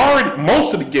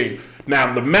most of the game.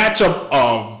 Now, the matchup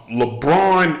of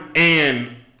LeBron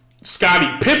and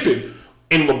Scottie Pippen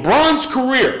in LeBron's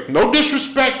career, no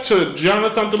disrespect to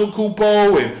Jonathan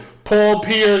Antetokounmpo and Paul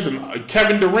Pierce and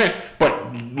Kevin Durant,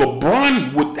 but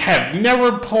LeBron would have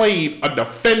never played a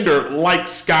defender like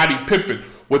Scottie Pippen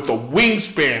with the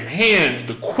wingspan, hands,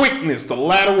 the quickness, the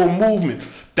lateral movement.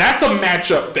 That's a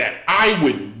matchup that I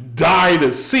would die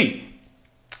to see.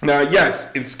 Now,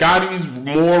 yes, in Scottie's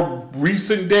more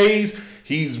recent days,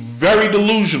 he's very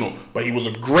delusional, but he was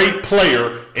a great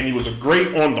player, and he was a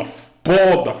great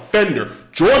on-the-ball defender.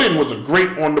 Jordan was a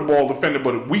great on-the-ball defender,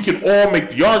 but we can all make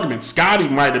the argument Scottie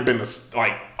might have been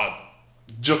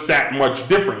just that much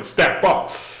different, a step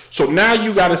up. So now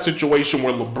you got a situation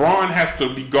where LeBron has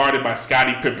to be guarded by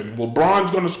Scottie Pippen. If LeBron's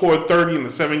going to score 30 in the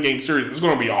 7-game series, it's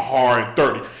going to be a hard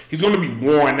 30. He's going to be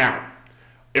worn out.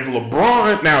 If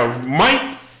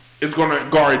Mike is going to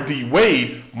guard D.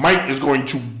 Wade, Mike is going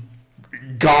to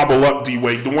gobble up D.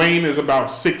 Wade. Dwayne is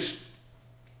about 6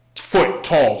 foot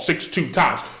tall, 6'2"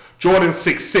 tops. Jordan's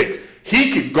 6'6".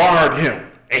 He could guard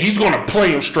him, and he's going to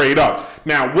play him straight up.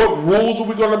 Now, what rules are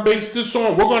we going to base this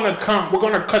on? We're going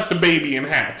to cut the baby in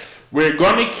half. We're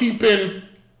going to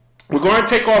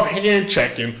take off hand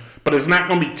checking, but it's not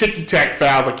going to be ticky-tack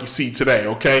fouls like you see today,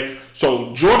 okay?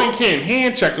 So Jordan can't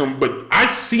hand check him, but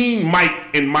I've seen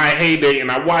Mike in my heyday,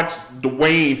 and I watched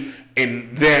Dwayne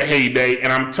in their heyday,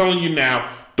 and I'm telling you now,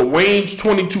 Dwayne's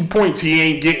 22 points, he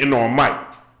ain't getting on Mike.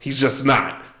 He's just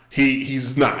not.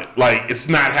 He's not. Like, it's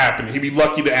not happening. He'd be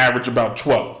lucky to average about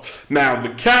 12. Now,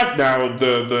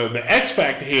 the X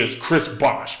factor here is Chris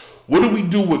Bosh. What do we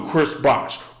do with Chris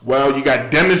Bosh? Well, you got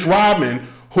Dennis Rodman,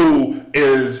 who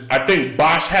is, I think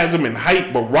Bosh has him in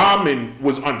height, but Rodman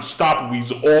was unstoppable.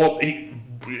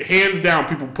 Hands down,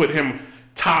 people put him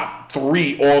top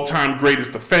 3 all-time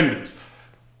greatest defenders.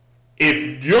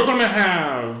 If you're going to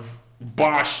have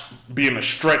Bosh being a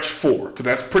stretch 4, because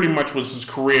that's pretty much was his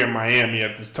career in Miami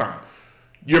at this time,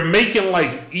 you're making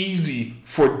life easy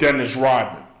for Dennis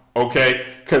Rodman, okay?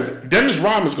 Because Dennis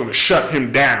Rodman's going to shut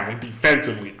him down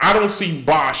defensively. I don't see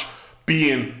Bosh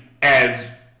being as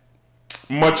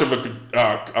much of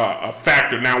a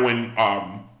factor. Now, when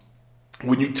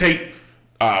you take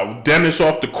Dennis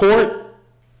off the court,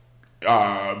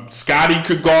 Scottie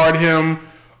could guard him.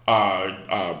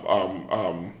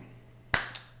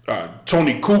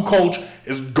 Tony Kukoc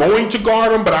is going to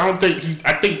guard him, but I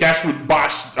think that's what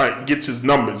Bosh gets his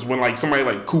numbers, when like somebody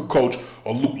like Kukoc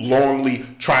or Luke Longley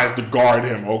tries to guard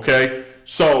him, okay?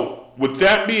 So with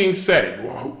that being said,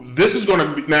 this is going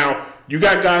to be, now you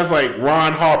got guys like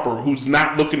Ron Harper, who's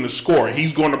not looking to score.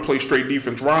 He's going to play straight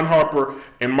defense. Ron Harper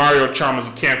and Mario Chalmers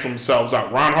cancel themselves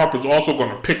out. Ron Harper's also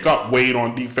going to pick up Wade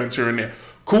on defense here and there.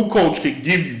 Cool coach can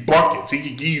give you buckets. He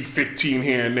can give you 15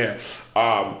 here and there.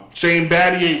 Shane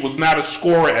Battier was not a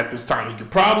scorer at this time. He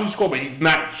could probably score, but he's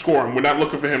not scoring. We're not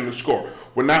looking for him to score.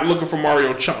 We're not looking for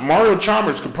Mario Chalmers. Mario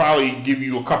Chalmers could probably give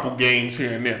you a couple games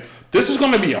here and there. This is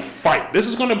going to be a fight. This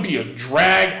is going to be a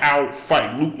drag-out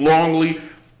fight. Luke Longley,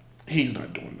 he's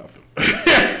not doing nothing.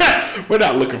 We're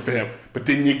not looking for him. But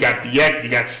then you got you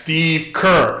got Steve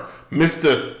Kerr,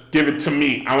 Mr. Give It To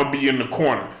Me. I'm going to be in the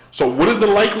corner. So what is the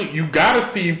likely? You got a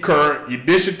Steve Kerr. You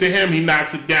dish it to him. He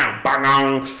knocks it down.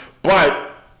 Bang.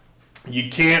 But you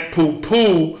can't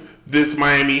poo-poo this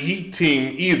Miami Heat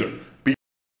team either.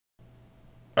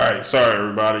 All right, sorry,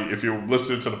 everybody. If you're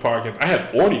listening to the podcast, I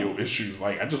had audio issues.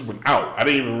 Like, I just went out. I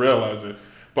didn't even realize it.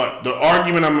 But the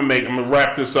argument I'm going to make, I'm going to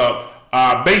wrap this up.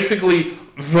 Basically,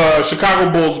 the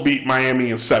Chicago Bulls beat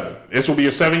Miami in 7. This will be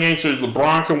a 7-game series.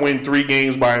 LeBron can win 3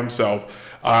 games by himself.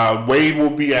 Wade will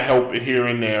be a help here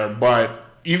and there. But,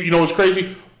 you know what's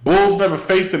crazy? Bulls never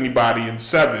faced anybody in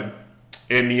 7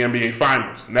 in the NBA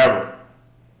Finals. Never.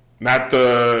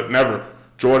 Never.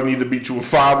 Jordan either beat you in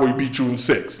 5 or he beat you in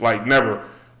 6. Like, never.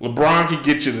 LeBron can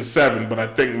get you to 7, but I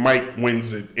think Mike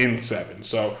wins it in 7.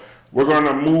 So we're going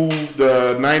to move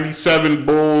the 97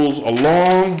 Bulls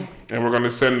along, and we're going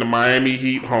to send the Miami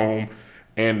Heat home,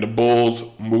 and the Bulls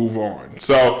move on.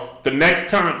 So the next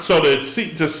time, to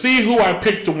see who I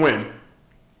pick to win,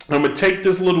 I'm going to take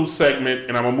this little segment,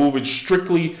 and I'm going to move it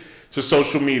strictly to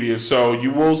social media. So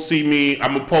you will see me,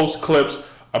 I'm going to post clips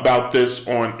about this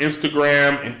on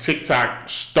Instagram and TikTok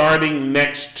starting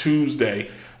next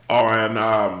Tuesday. On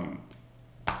I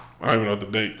don't even know the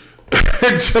date.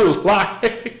 July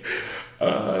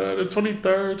the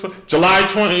 23rd, July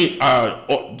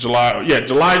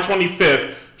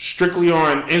 25th. Strictly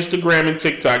on Instagram and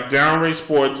TikTok. Downray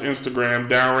Sports Instagram,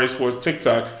 Downray Sports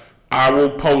TikTok. I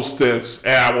will post this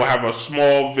and I will have a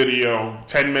small video,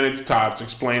 10 minutes tops,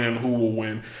 explaining who will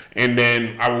win, and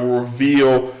then I will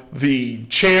reveal the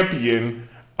champion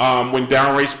when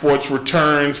Downray Sports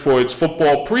returns for its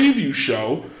football preview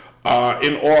show.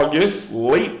 In August,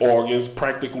 late August,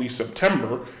 practically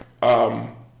September. I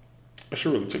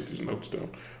should really take these notes down.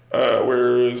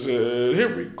 Where is it? Here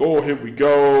we go. When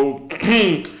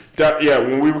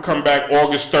we come back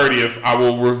August 30th, I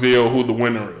will reveal who the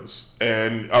winner is.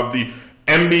 And of the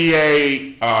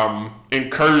NBA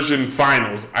Incursion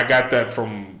Finals, I got that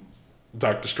from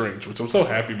Doctor Strange, which I'm so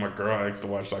happy my girl likes to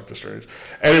watch Doctor Strange.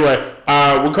 Anyway,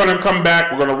 we're going to come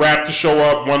back. We're going to wrap the show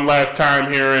up one last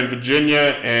time here in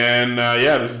Virginia. And,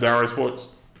 this is Downray Sports.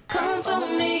 Come to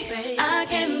me, I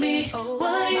can be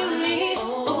what you need,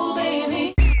 oh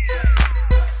baby.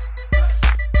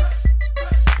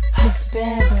 This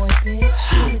bad boy, bitch.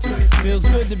 Feels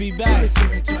good to be back.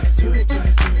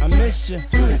 I missed you.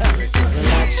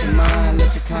 Relax your mind,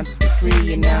 let your conscience be free.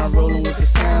 You're now rolling with the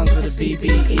sounds of the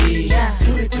BBE.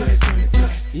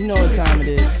 You know what time it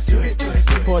is.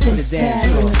 Report to the dance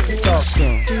floor. Talk to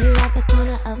him. See you at the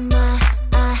corner of my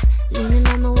eye, leaning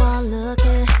on the wall,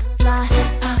 looking fly.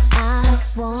 I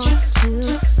want you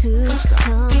to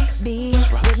come be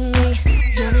with me.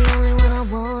 You're the only one I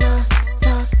wanna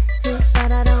talk to,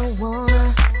 but I don't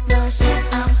wanna rush.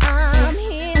 I'm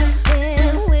here,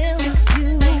 and will you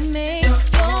make your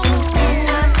move?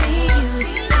 I see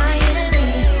you, I hear me,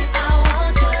 I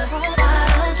want you, why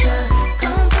don't you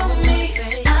come to me?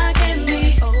 I can be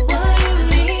what you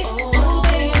need, oh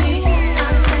baby.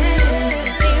 I'm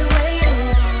standing here waiting,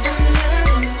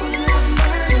 I'm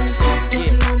burning. Get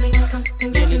to know me, come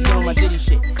and get to know me. My Diddy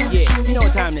shit. Yeah, you know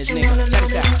what time it is, nigga. Check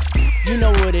this out. You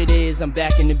know what it is, I'm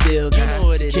back in the building.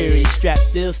 Security strap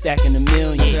still stacking a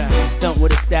million. Stunt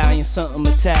with a stallion, something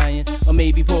Italian, or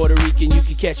maybe Puerto Rican, you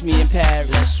could catch me in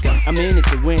Paris. I'm in it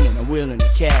to win and I'm willing to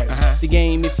carry the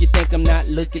game. If you think I'm not,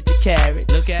 look at the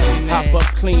carrots. Look at me, man. Hop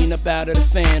up clean up out of the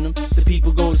phantom. The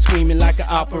people go to screaming like an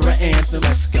opera anthem.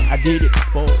 Let's go. I did it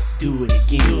before, do it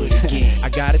again. I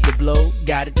got it to blow,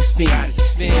 got it to spin.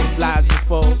 Flies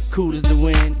before, cool as the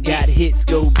wind. Got hits,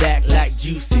 go back like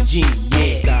Juice and Gene.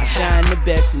 Yeah, shine the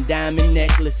best in diamond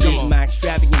necklaces. My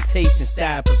extravagant taste and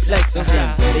style perplexing.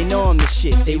 They know I'm the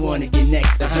shit, they wanna get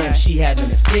next to him. She having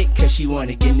a fit cause she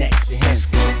wanna get next to him.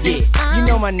 Yeah, you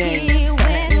know my name.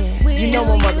 You know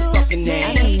my motherfucking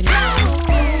name.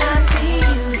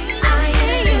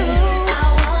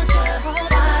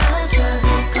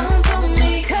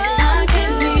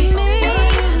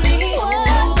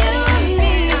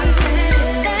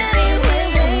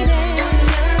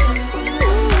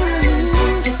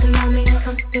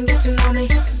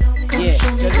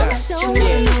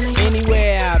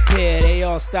 Anywhere I appear, they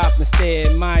all stop and stare,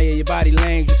 admire your body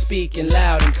language, speaking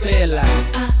loud and clear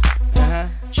like.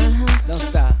 Don't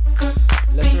stop,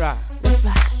 let's rock.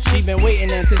 She We've been waiting,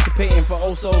 anticipating for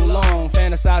oh so long,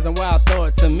 fantasizing wild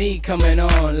thoughts of me coming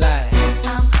on like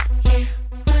I'm here,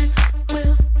 when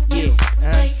will you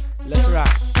make let's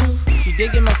rock. She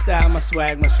digging my style, my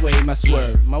swag, my sway, my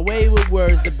swerve. My way with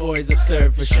words, the boys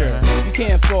observe for sure. You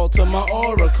can't falter my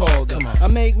aura called. I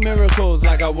make miracles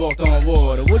like I walked on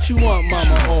water. What you want,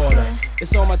 mama, order?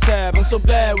 It's on my tab, I'm so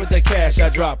bad with the cash, I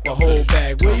drop a whole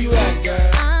bag. Where you at,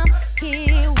 girl? I'm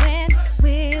here, when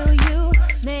will you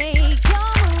make your move?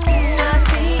 I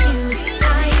see you,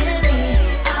 I hear me,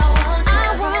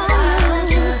 I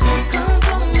want you, come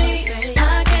for me,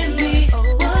 I can be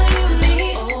what you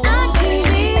need, I can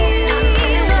be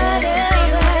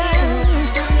whatever,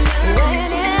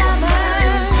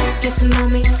 whenever. Get to know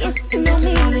me,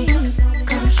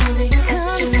 come show me,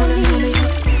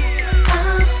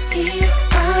 I'm here,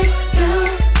 right, you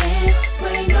can't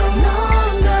wait no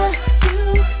longer.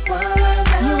 You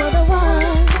were the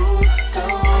one who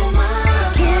stole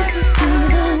my. Can't you see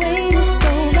the wait is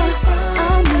over?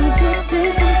 I need you to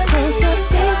come closer.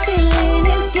 This feeling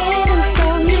is getting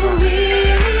strong. You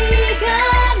really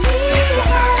got me. I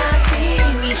see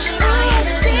you, I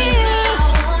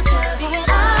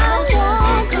want you.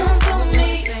 Come for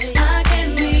me, I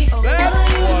can be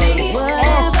what you need,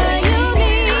 whatever you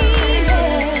need.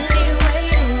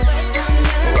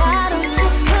 Why don't you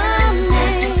come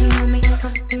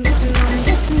and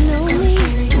get to know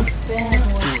me? This bad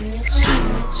boy,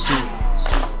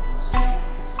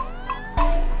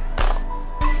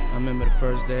 I remember the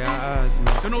first day our eyes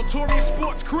met. The notorious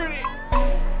sports critic,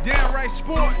 Downright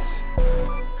Sports.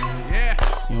 Yeah.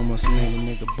 You almost made a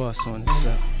nigga bust on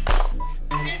himself.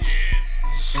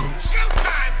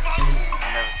 Showtime, folks. I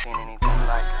never seen anything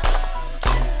like it.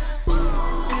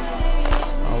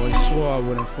 I always swore I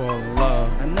wouldn't fall in love.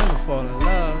 I never fall in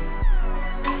love.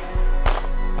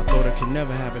 I thought it could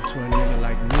never happen to a nigga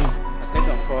like me. I think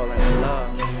I'm falling in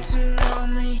love. get to know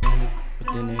me.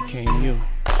 But then there came you.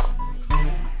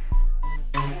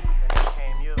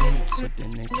 But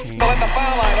then there came you. At the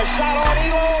foul line, a shot on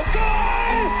Elo.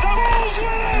 Good! The Bulls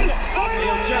win! Hey,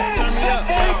 yo, just turn me up.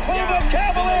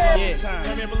 Yeah,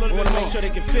 turn me up a little bit. I wanna make sure they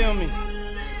can feel me.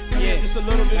 Yeah, just a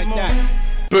little bit like more.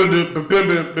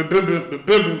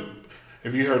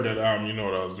 If you heard that album, you know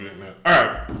what I was doing that.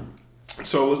 Alright.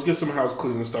 So let's get some house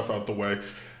cleaning stuff out the way.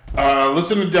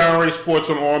 Listen to Downright Sports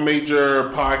on all major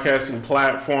podcasting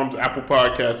platforms, Apple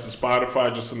Podcasts and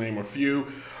Spotify, just to name a few.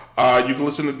 You can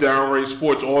listen to Downright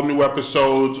Sports, all new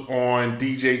episodes on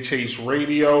DJ Chase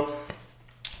Radio.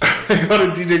 Go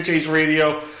to DJ Chase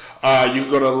Radio. You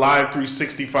can go to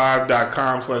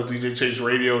live365.com/DJ Chase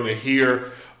Radio to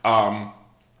hear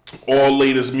all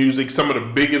latest music, some of the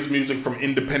biggest music from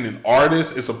independent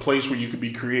artists. It's a place where you can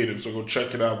be creative, so go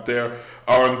check it out there.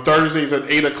 On Thursdays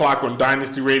at 8 o'clock on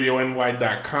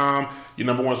DynastyRadioNY.com, your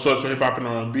number one source for hip-hop and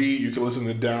R&B. You can listen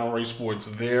to Downright Sports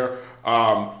there.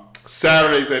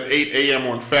 Saturdays at 8 a.m.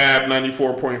 on Fab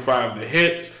 94.5 The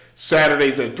Hits.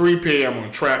 Saturdays at 3 p.m.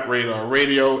 on Track Radar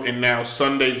Radio. And now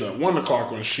Sundays at 1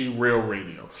 o'clock on She Real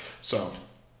Radio. So,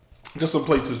 just some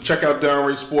places. Check out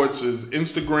Downright Sports'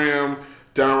 Instagram,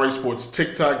 Downright Sports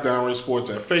TikTok, Downright Sports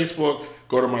at Facebook.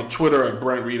 Go to my Twitter at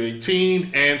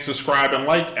BrentReed18 and subscribe and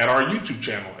like at our YouTube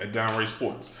channel at Downright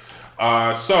Sports.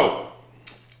 So,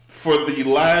 for the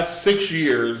last 6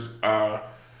 years,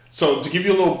 so to give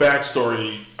you a little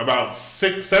backstory, about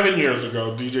 7 years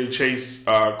ago, DJ Chase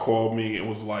called me and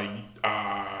was like,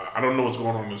 I don't know what's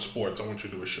going on in sports. I want you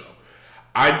to do a show.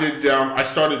 I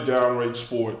started Downright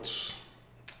Sports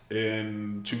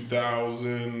in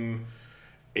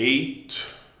 2008,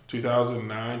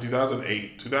 2009.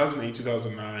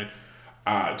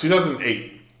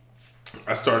 2008,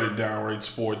 I started Downright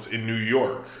Sports in New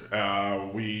York.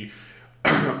 We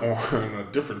on a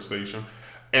different station,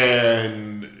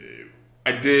 and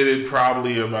I did it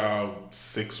probably about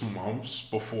 6 months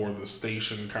before the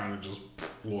station kind of just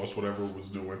lost whatever it was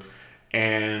doing,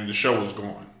 and the show was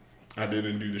gone. I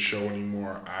didn't do the show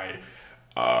anymore. I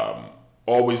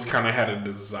always kind of had a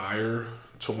desire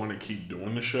to want to keep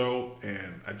doing the show,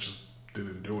 and I just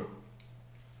didn't do it.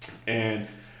 And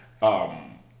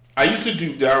I used to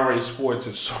do Downright Sports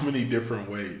in so many different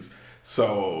ways.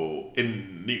 So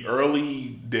in the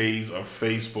early days of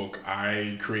Facebook,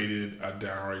 I created a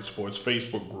Downright Sports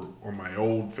Facebook group on my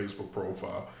old Facebook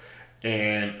profile,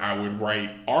 and I would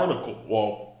write I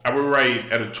would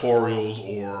write editorials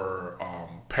or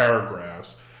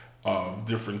paragraphs of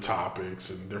different topics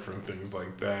and different things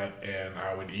like that, and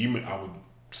I would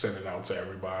send it out to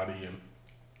everybody, and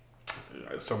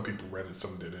some people read it,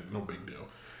 some didn't, no big deal.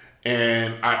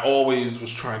 And I always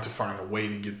was trying to find a way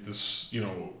to get this,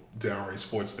 Downright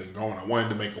Sports thing going. I wanted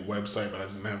to make a website, but I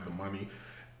didn't have the money.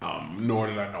 nor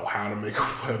did I know how to make a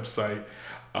website.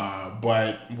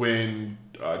 But when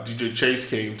DJ Chase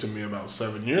came to me about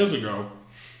 7 years ago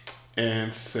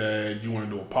and said, "You want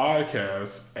to do a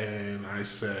podcast?" and I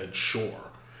said,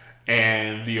 "Sure."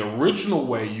 And the original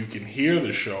way you can hear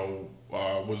the show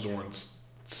was on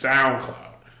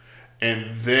SoundCloud.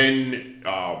 And then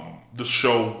the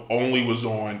show only was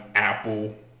on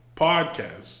Apple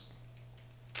Podcasts.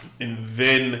 And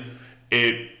then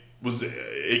it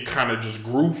kind of just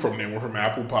grew from there. It went from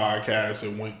Apple Podcasts,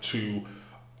 it went to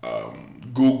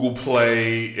Google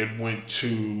Play, it went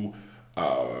to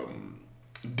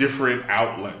different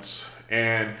outlets.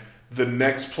 And the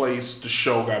next place the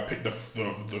show got picked up,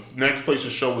 the next place the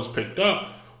show was picked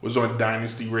up was on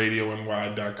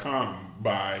DynastyRadioNY.com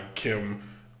by Kim.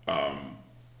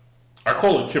 I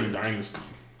call it Kim Dynasty.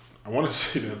 I want to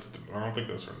say I don't think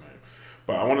that's her name.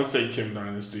 But I want to say Kim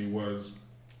Dynasty was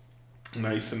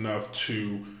nice enough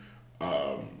to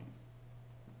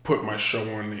put my show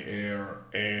on the air,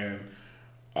 and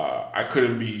I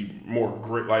couldn't be more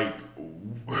great. Like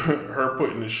her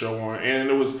putting the show on, and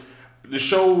the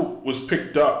show was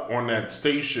picked up on that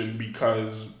station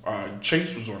because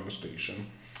Chase was on the station,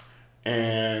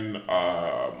 and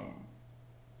I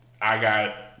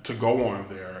got to go on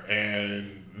there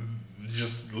and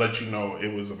just let you know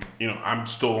it was I'm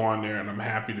still on there and I'm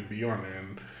happy to be on there,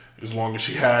 and as long as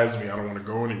she has me, I don't want to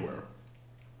go anywhere.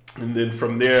 And then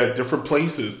from there, different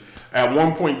places. At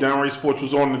one point, Downright Sports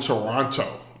was on in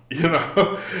Toronto, and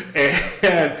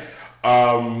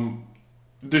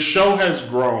the show has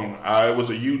grown. It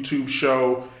was a YouTube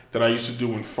show that I used to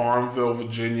do in Farmville,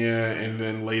 Virginia, and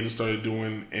then later started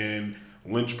doing in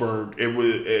Lynchburg.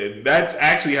 That's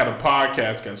actually how the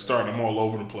podcast got started. I'm all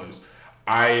over the place.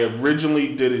 I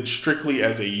originally did it strictly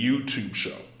as a YouTube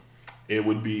show. It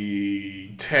would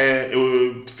be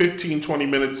 15, 20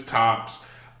 minutes tops.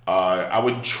 I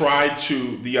would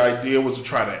the idea was to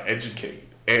try to educate.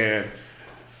 And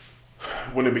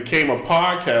when it became a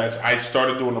podcast, I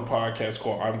started doing a podcast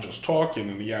called I'm Just Talking.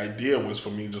 And the idea was for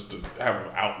me just to have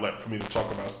an outlet for me to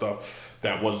talk about stuff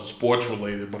that wasn't sports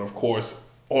related. But of course,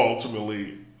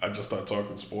 ultimately, I just started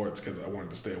talking sports because I wanted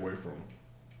to stay away from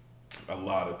a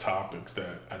lot of topics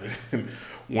that I didn't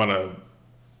want to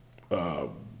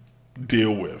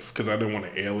deal with because I didn't want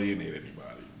to alienate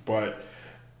anybody. But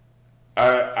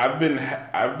I've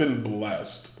been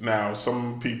blessed. Now,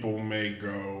 some people may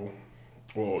go,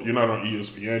 well, you're not on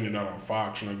ESPN, you're not on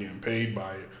Fox, you're not getting paid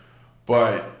by it.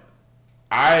 But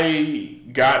I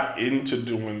got into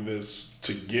doing this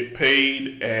to get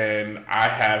paid, and I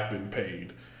have been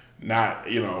paid. Not,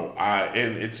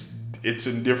 and it's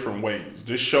in different ways.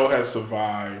 This show has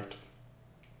survived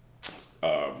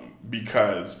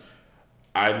because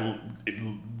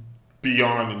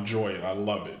beyond enjoy it. I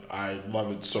love it. I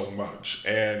love it so much.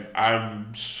 And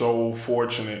I'm so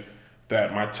fortunate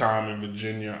that my time in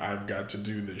Virginia, I've got to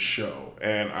do this show.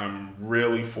 And I'm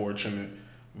really fortunate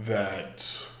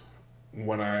that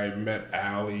when I met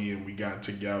Allie and we got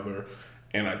together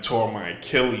and I tore my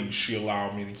Achilles, she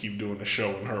allowed me to keep doing the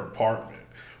show in her apartment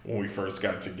when we first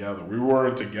got together. We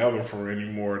weren't together for any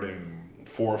more than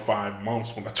 4 or 5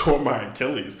 months when I tore my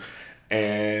Achilles.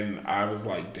 And I was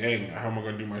like, dang, how am I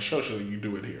going to do my show? She's like, you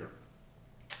do it here.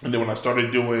 And then when I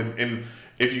started doing, and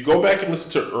if you go back and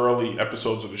listen to early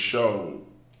episodes of the show,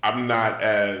 I'm not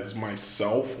as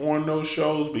myself on those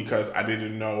shows because I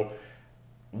didn't know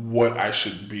what I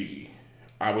should be.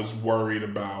 I was worried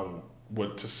about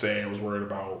what to say. I was worried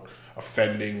about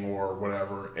offending or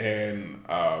whatever. And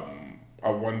I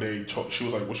one day she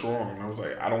was like, what's wrong? And I was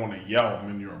like, I don't want to yell. I'm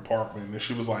in your apartment. And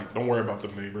she was like, don't worry about the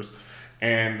neighbors.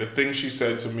 And the thing she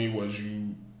said to me was,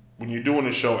 when you're doing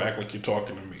a show, act like you're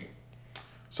talking to me.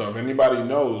 So if anybody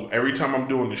knows, every time I'm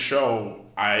doing the show,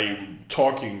 I'm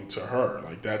talking to her.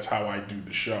 Like, that's how I do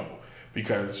the show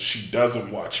because she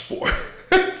doesn't watch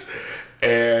sports.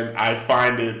 And I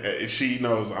find it, she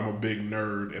knows I'm a big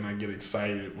nerd and I get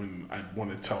excited when I want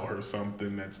to tell her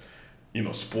something that's,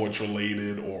 sports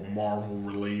related or Marvel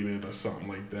related or something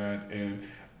like that. And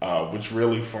what's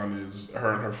really fun is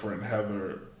her and her friend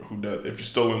Heather, who does, if you're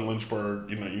still in Lynchburg,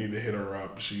 you need to hit her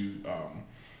up. She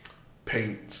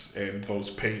paints and those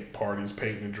painting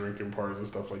and drinking parties and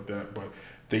stuff like that. But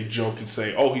they joke and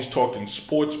say, oh, he's talking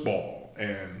sports ball.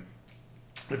 And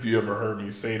if you ever heard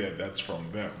me say that, that's from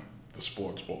them, the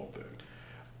sports ball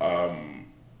thing.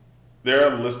 There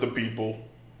are a list of people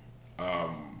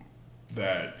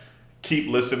that keep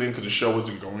listening because the show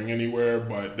isn't going anywhere,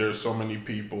 but there's so many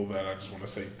people that I just want to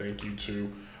say thank you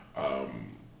to.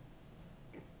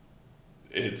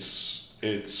 It's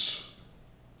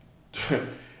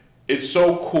it's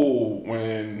so cool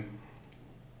when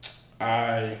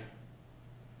I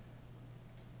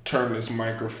turn this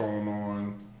microphone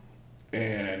on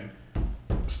and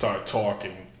start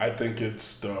talking, I think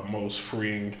it's the most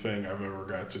freeing thing I've ever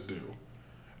got to do.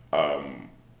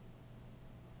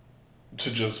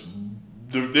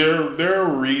 There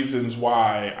are reasons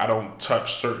why I don't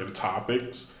touch certain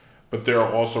topics, but there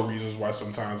are also reasons why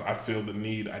sometimes I feel I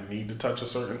need to touch a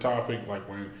certain topic, like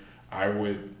when I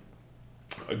would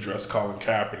address Colin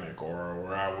Kaepernick,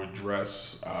 or I would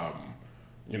address,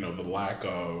 the lack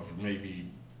of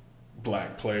maybe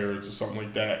black players or something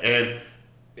like that. And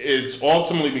it's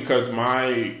ultimately because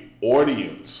my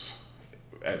audience,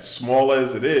 as small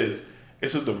as it is,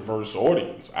 it's a diverse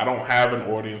audience. I don't have an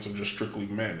audience of just strictly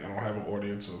men. I don't have an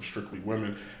audience of strictly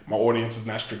women. My audience is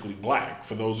not strictly black.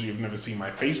 For those of you who've never seen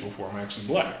my face before, I'm actually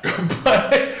black.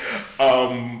 But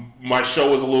my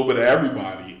show is a little bit of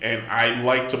everybody. And I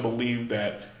like to believe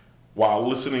that while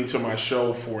listening to my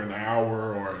show for an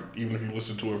hour, or even if you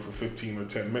listen to it for 15 or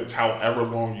 10 minutes, however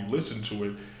long you listen to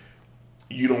it,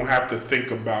 you don't have to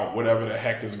think about whatever the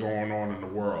heck is going on in the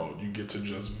world. You get to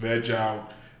just veg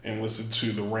out and listen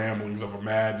to the ramblings of a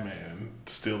madman,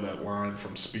 to steal that line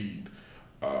from Speed.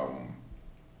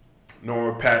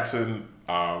 Norma Patson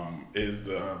is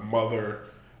the mother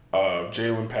of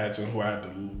Jalen Patson, who I had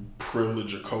the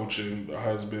privilege of coaching, the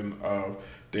husband of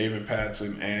David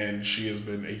Patson, and she has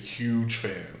been a huge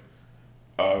fan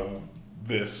of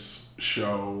this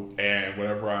show, and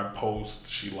whatever I post,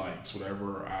 she likes.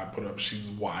 Whatever I put up, she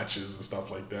watches and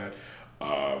stuff like that.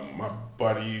 My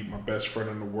buddy, my best friend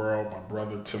in the world, my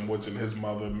brother Tim Woodson, his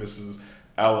mother, Mrs.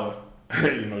 Ella,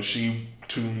 she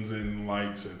tunes in and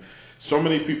likes, and so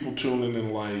many people tune in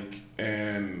and like,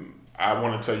 and I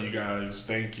want to tell you guys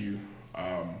thank you.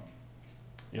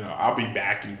 I'll be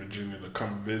back in Virginia to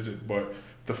come visit, but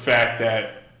the fact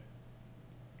that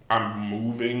I'm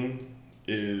moving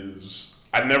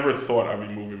I never thought I'd be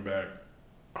moving back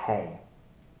home.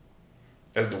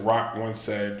 As The Rock once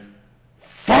said,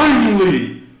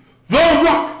 finally, The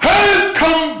Rock has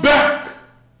come back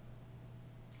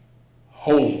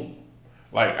home.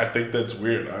 Like, I think that's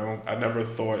weird. I never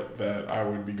thought that I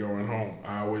would be going home.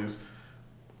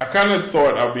 I kind of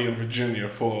thought I'd be in Virginia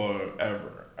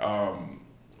forever.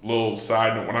 Little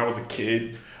side note, when I was a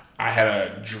kid,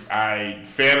 I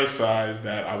fantasized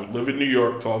that I would live in New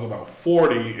York till I was about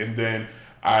 40, and then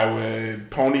I would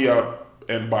pony up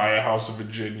and buy a house in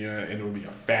Virginia, and it would be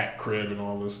a fat crib and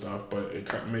all this stuff. But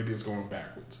maybe it's going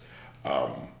backwards.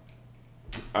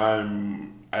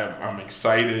 I'm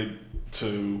excited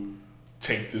to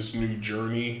take this new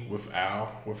journey with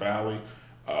Allie.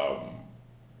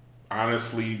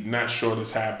 Honestly, not sure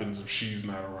this happens if she's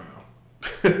not around.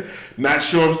 Not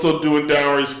sure I'm still doing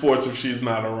Downright Sports if she's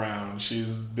not around.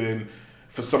 She's been,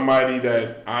 for somebody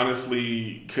that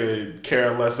honestly could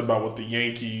care less about what the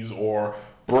Yankees or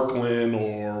Brooklyn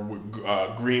or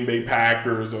Green Bay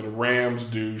Packers or the Rams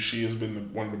do, she has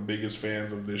been one of the biggest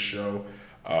fans of this show.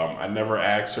 I never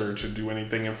asked her to do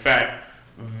anything. In fact,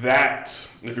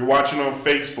 if you're watching on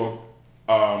Facebook,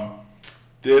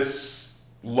 this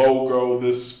logo,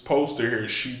 this poster here,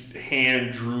 she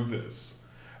hand drew this.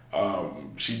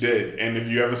 She did. And if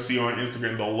you ever see on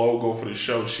Instagram the logo for the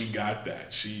show, she got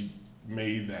that. She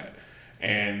made that.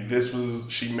 And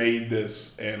she made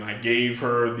this, and I gave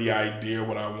her the idea,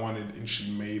 what I wanted, and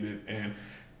she made it. And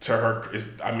to her,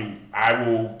 I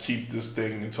will keep this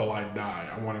thing until I die.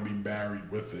 I want to be buried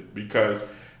with it, because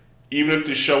even if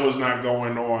the show is not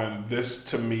going on, this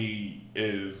to me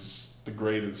is the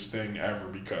greatest thing ever,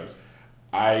 because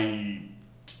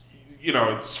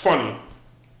it's funny.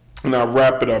 And I'll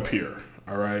wrap it up here,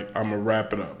 all right? I'm going to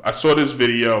wrap it up. I saw this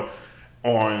video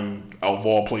on, of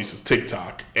all places,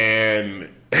 TikTok, and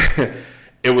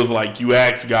it was like, you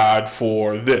ask God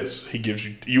for this.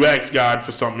 You ask God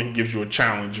for something, he gives you a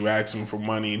challenge. You ask him for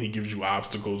money, and he gives you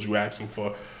obstacles. You ask him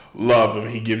for love, and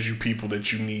he gives you people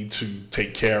that you need to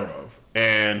take care of.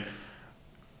 And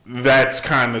that's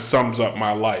kind of sums up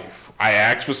my life. I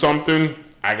ask for something,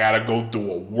 I gotta go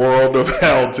through a world of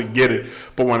hell to get it,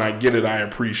 but when I get it, I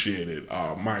appreciate it.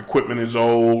 My equipment is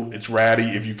old, it's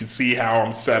ratty. If you can see how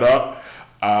I'm set up,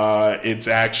 it's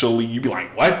actually, you'd be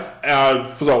like, what?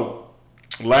 So,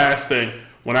 last thing,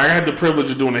 when I had the privilege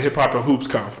of doing a Hip Hop and Hoops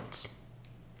conference,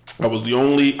 I was the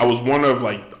only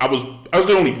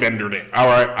vendor there. All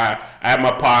right, I had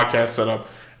my podcast set up,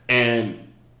 and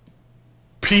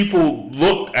people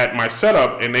looked at my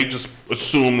setup and they just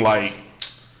assumed like,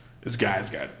 this guy's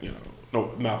got,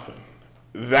 nothing.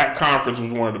 That conference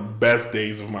was one of the best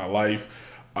days of my life.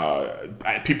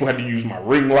 People had to use my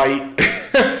ring light.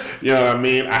 You know what I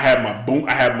mean? I had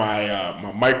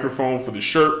my microphone for the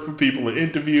shirt for people to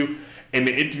interview, and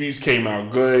the interviews came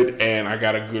out good, and I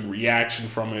got a good reaction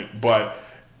from it. But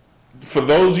for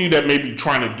those of you that may be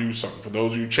trying to do something, for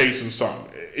those of you chasing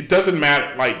something, it doesn't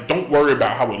matter. Like, don't worry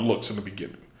about how it looks in the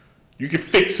beginning. You can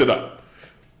fix it up.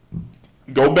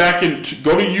 Go back and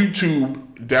go to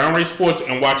YouTube, Downright Sports,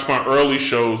 and watch my early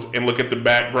shows and look at the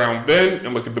background then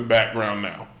and look at the background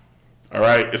now. All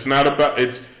right, it's not about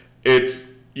it's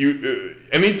you.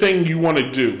 Anything you want to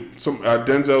do. Some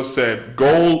Denzel said,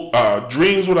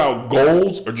 dreams without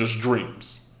goals are just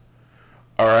dreams.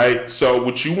 All right, so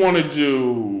what you want to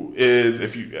do is,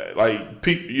 if you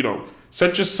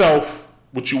set yourself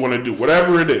what you want to do,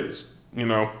 whatever it is,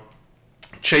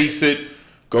 chase it,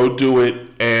 go do it,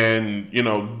 and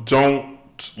don't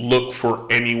look for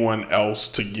anyone else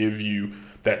to give you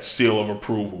that seal of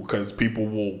approval, because people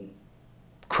will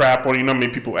crap on you. Many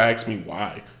people ask me,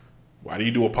 why do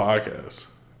you do a podcast?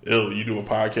 You do a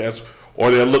podcast? Or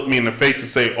they'll look me in the face and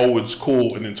say, oh, it's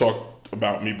cool, and then talk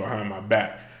about me behind my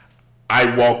back. I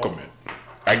welcome it.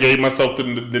 I gave myself the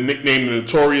nickname the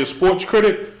Notorious Sports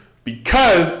Critic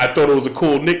because I thought it was a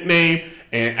cool nickname.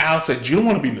 And Al said, you don't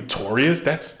want to be notorious?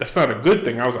 That's not a good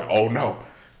thing. I was like, oh no,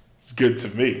 it's good to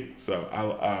me. So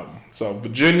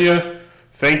Virginia,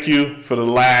 thank you for the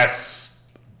last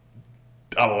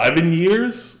 11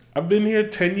 years. I've been here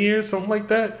 10 years, something like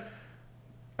that.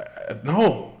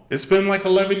 No, it's been like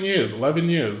 11 years,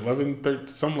 13,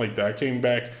 something like that. I came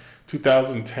back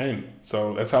 2010.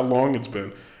 So that's how long it's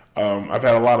been. I've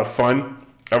had a lot of fun.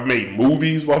 I've made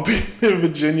movies while being in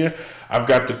Virginia. I've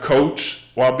got to coach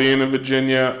while being in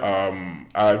Virginia.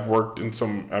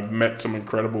 I've met some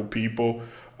incredible people.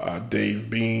 Dave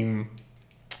Beam,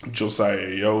 Josiah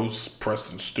Yost,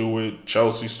 Preston Stewart,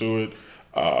 Chelsea Stewart,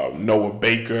 Noah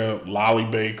Baker, Lolly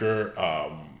Baker.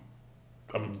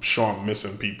 I'm sure I'm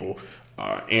missing people.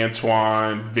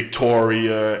 Antoine,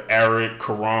 Victoria, Eric,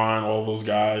 Karan, all those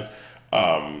guys.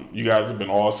 You guys have been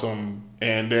awesome.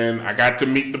 And then I got to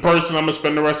meet the person I'm going to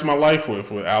spend the rest of my life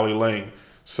with Allie Lane.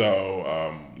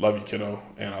 So, love you, kiddo.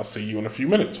 And I'll see you in a few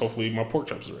minutes. Hopefully my pork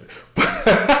chops are ready.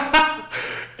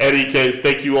 Any case,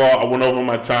 thank you all. I went over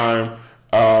my time.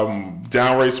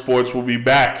 Downright Sports will be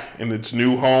back in its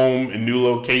new home and new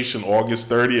location August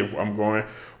 30th.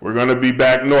 We're going to be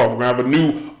back north. We're going to have a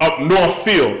new up north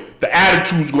feel. The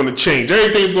attitude's going to change.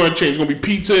 Everything's going to change. It's going to be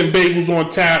pizza and bagels on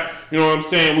tap. You know what I'm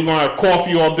saying? We're going to have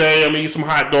coffee all day. I'm going to eat some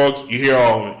hot dogs. You hear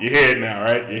all of it. You hear it now,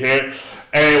 right? You hear it?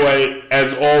 Anyway,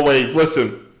 as always,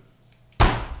 listen.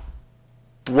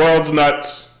 The world's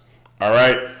nuts. All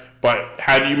right? But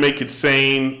how do you make it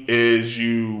sane is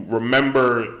you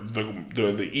remember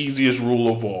the easiest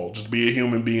rule of all. Just be a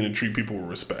human being and treat people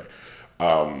with respect.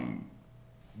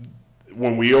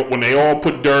 When they all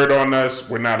put dirt on us,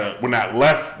 we're not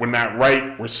left, we're not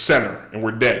right, we're center, and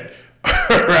we're dead.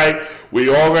 Right? We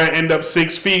all gonna end up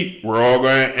 6 feet. We're all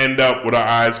gonna end up with our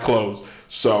eyes closed.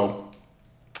 So,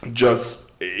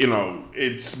 just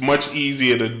it's much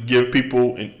easier to give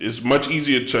people. It's much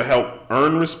easier to help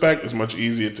earn respect. It's much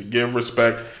easier to give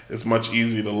respect. It's much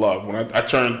easier to love. When I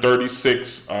turned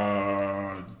 36,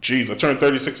 I turned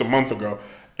 36 a month ago,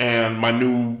 and my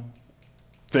new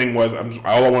thing was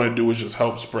all I want to do is just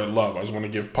help spread love. I just want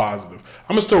to give positive.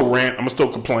 I'm gonna still rant. I'm gonna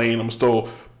still complain. I'm gonna still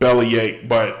bellyache.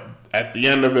 But at the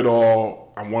end of it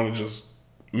all, I want to just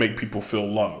make people feel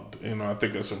loved. I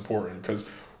think that's important because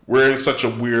we're in such a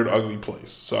weird, ugly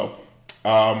place. So,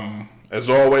 as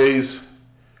always,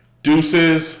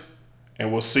 deuces,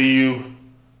 and we'll see you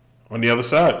on the other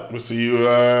side. We'll see you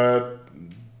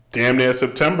damn near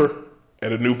September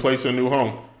at a new place, a new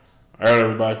home. All right,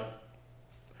 everybody.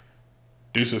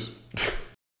 Deuces.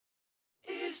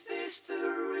 Is this the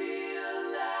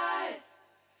real life?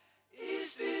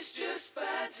 Is this just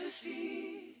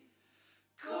fantasy?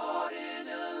 Caught in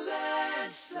a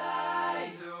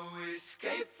landslide, no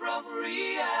escape from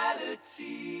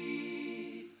reality.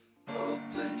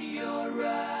 Open your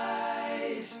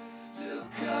eyes,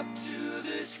 look up to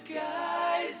the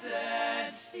skies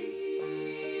and see.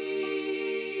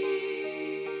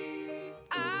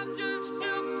 I'm just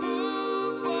a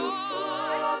poor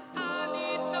boy, I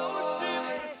need no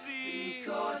sympathy,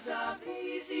 because I'm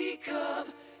easy come,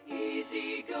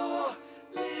 easy go,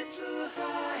 little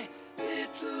high,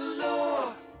 little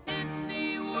low.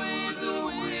 Any way the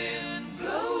wind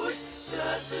blows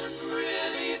doesn't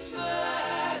really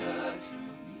matter to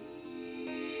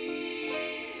me.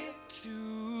 To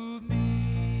me.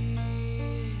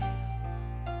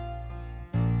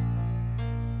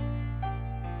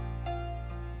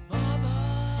 Mama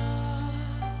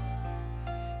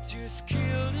just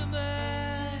killed a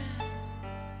man,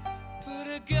 put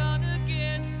a gun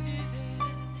against his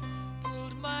head,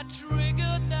 pulled my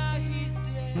trigger, now he's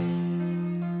dead.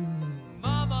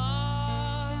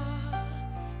 Mama,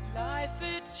 life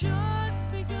had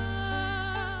just begun.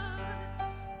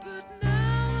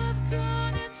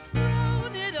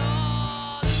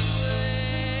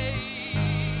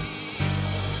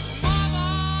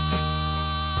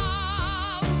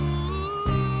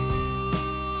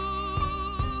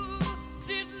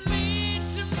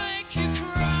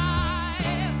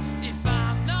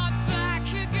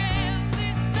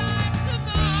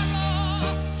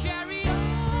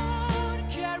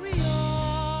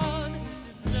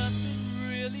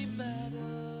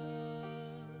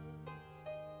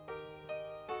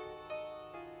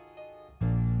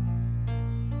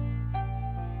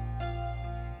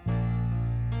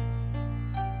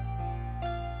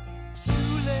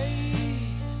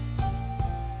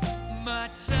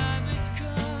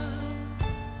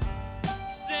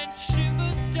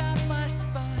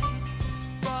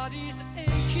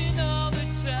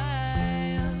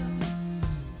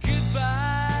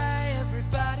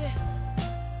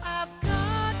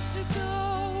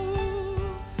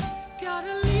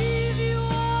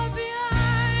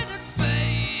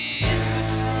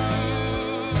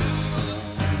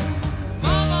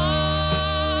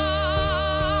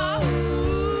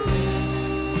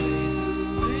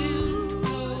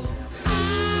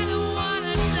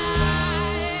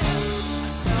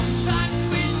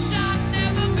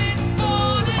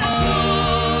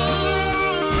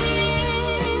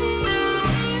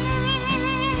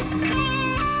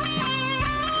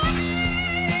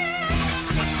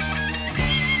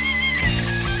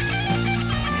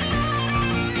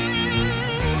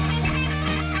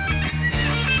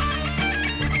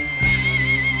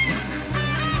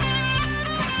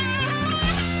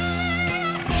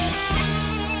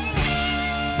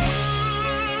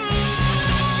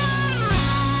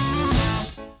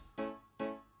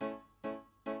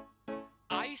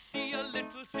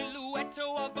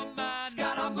 motto of a man.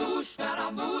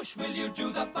 Scaramouche, will you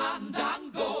do the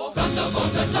fandango?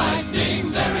 Thunderbolt and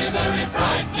lightning, very, very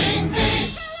frightening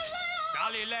me.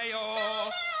 Galileo,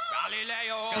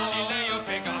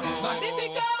 Figaro.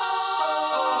 Magnifico!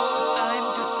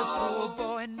 I'm just a poor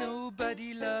boy,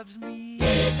 nobody loves me.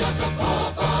 He's just a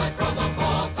poor boy from a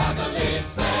poor family,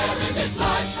 sparing his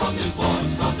life from this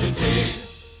monstrosity.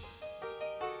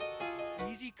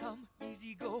 Easy come,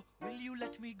 easy go, will you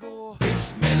let me go?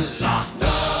 Bismillah,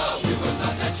 no, we will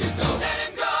not let you go. Let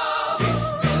him go!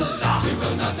 Bismillah, we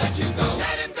will not let you go.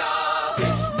 Let him go!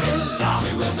 Bismillah,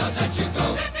 we will not let you go.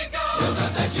 Let me go! We'll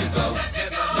not let you go. Let me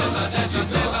go! We'll not let you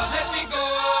go. Never let me go!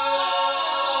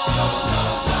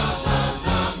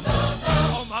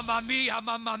 Oh, mamma mia,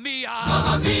 mamma mia.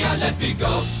 Mamma mia, let me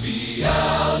go.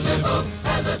 Beelzebub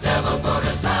has a devil put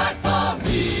aside for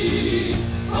me.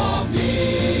 For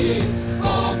me.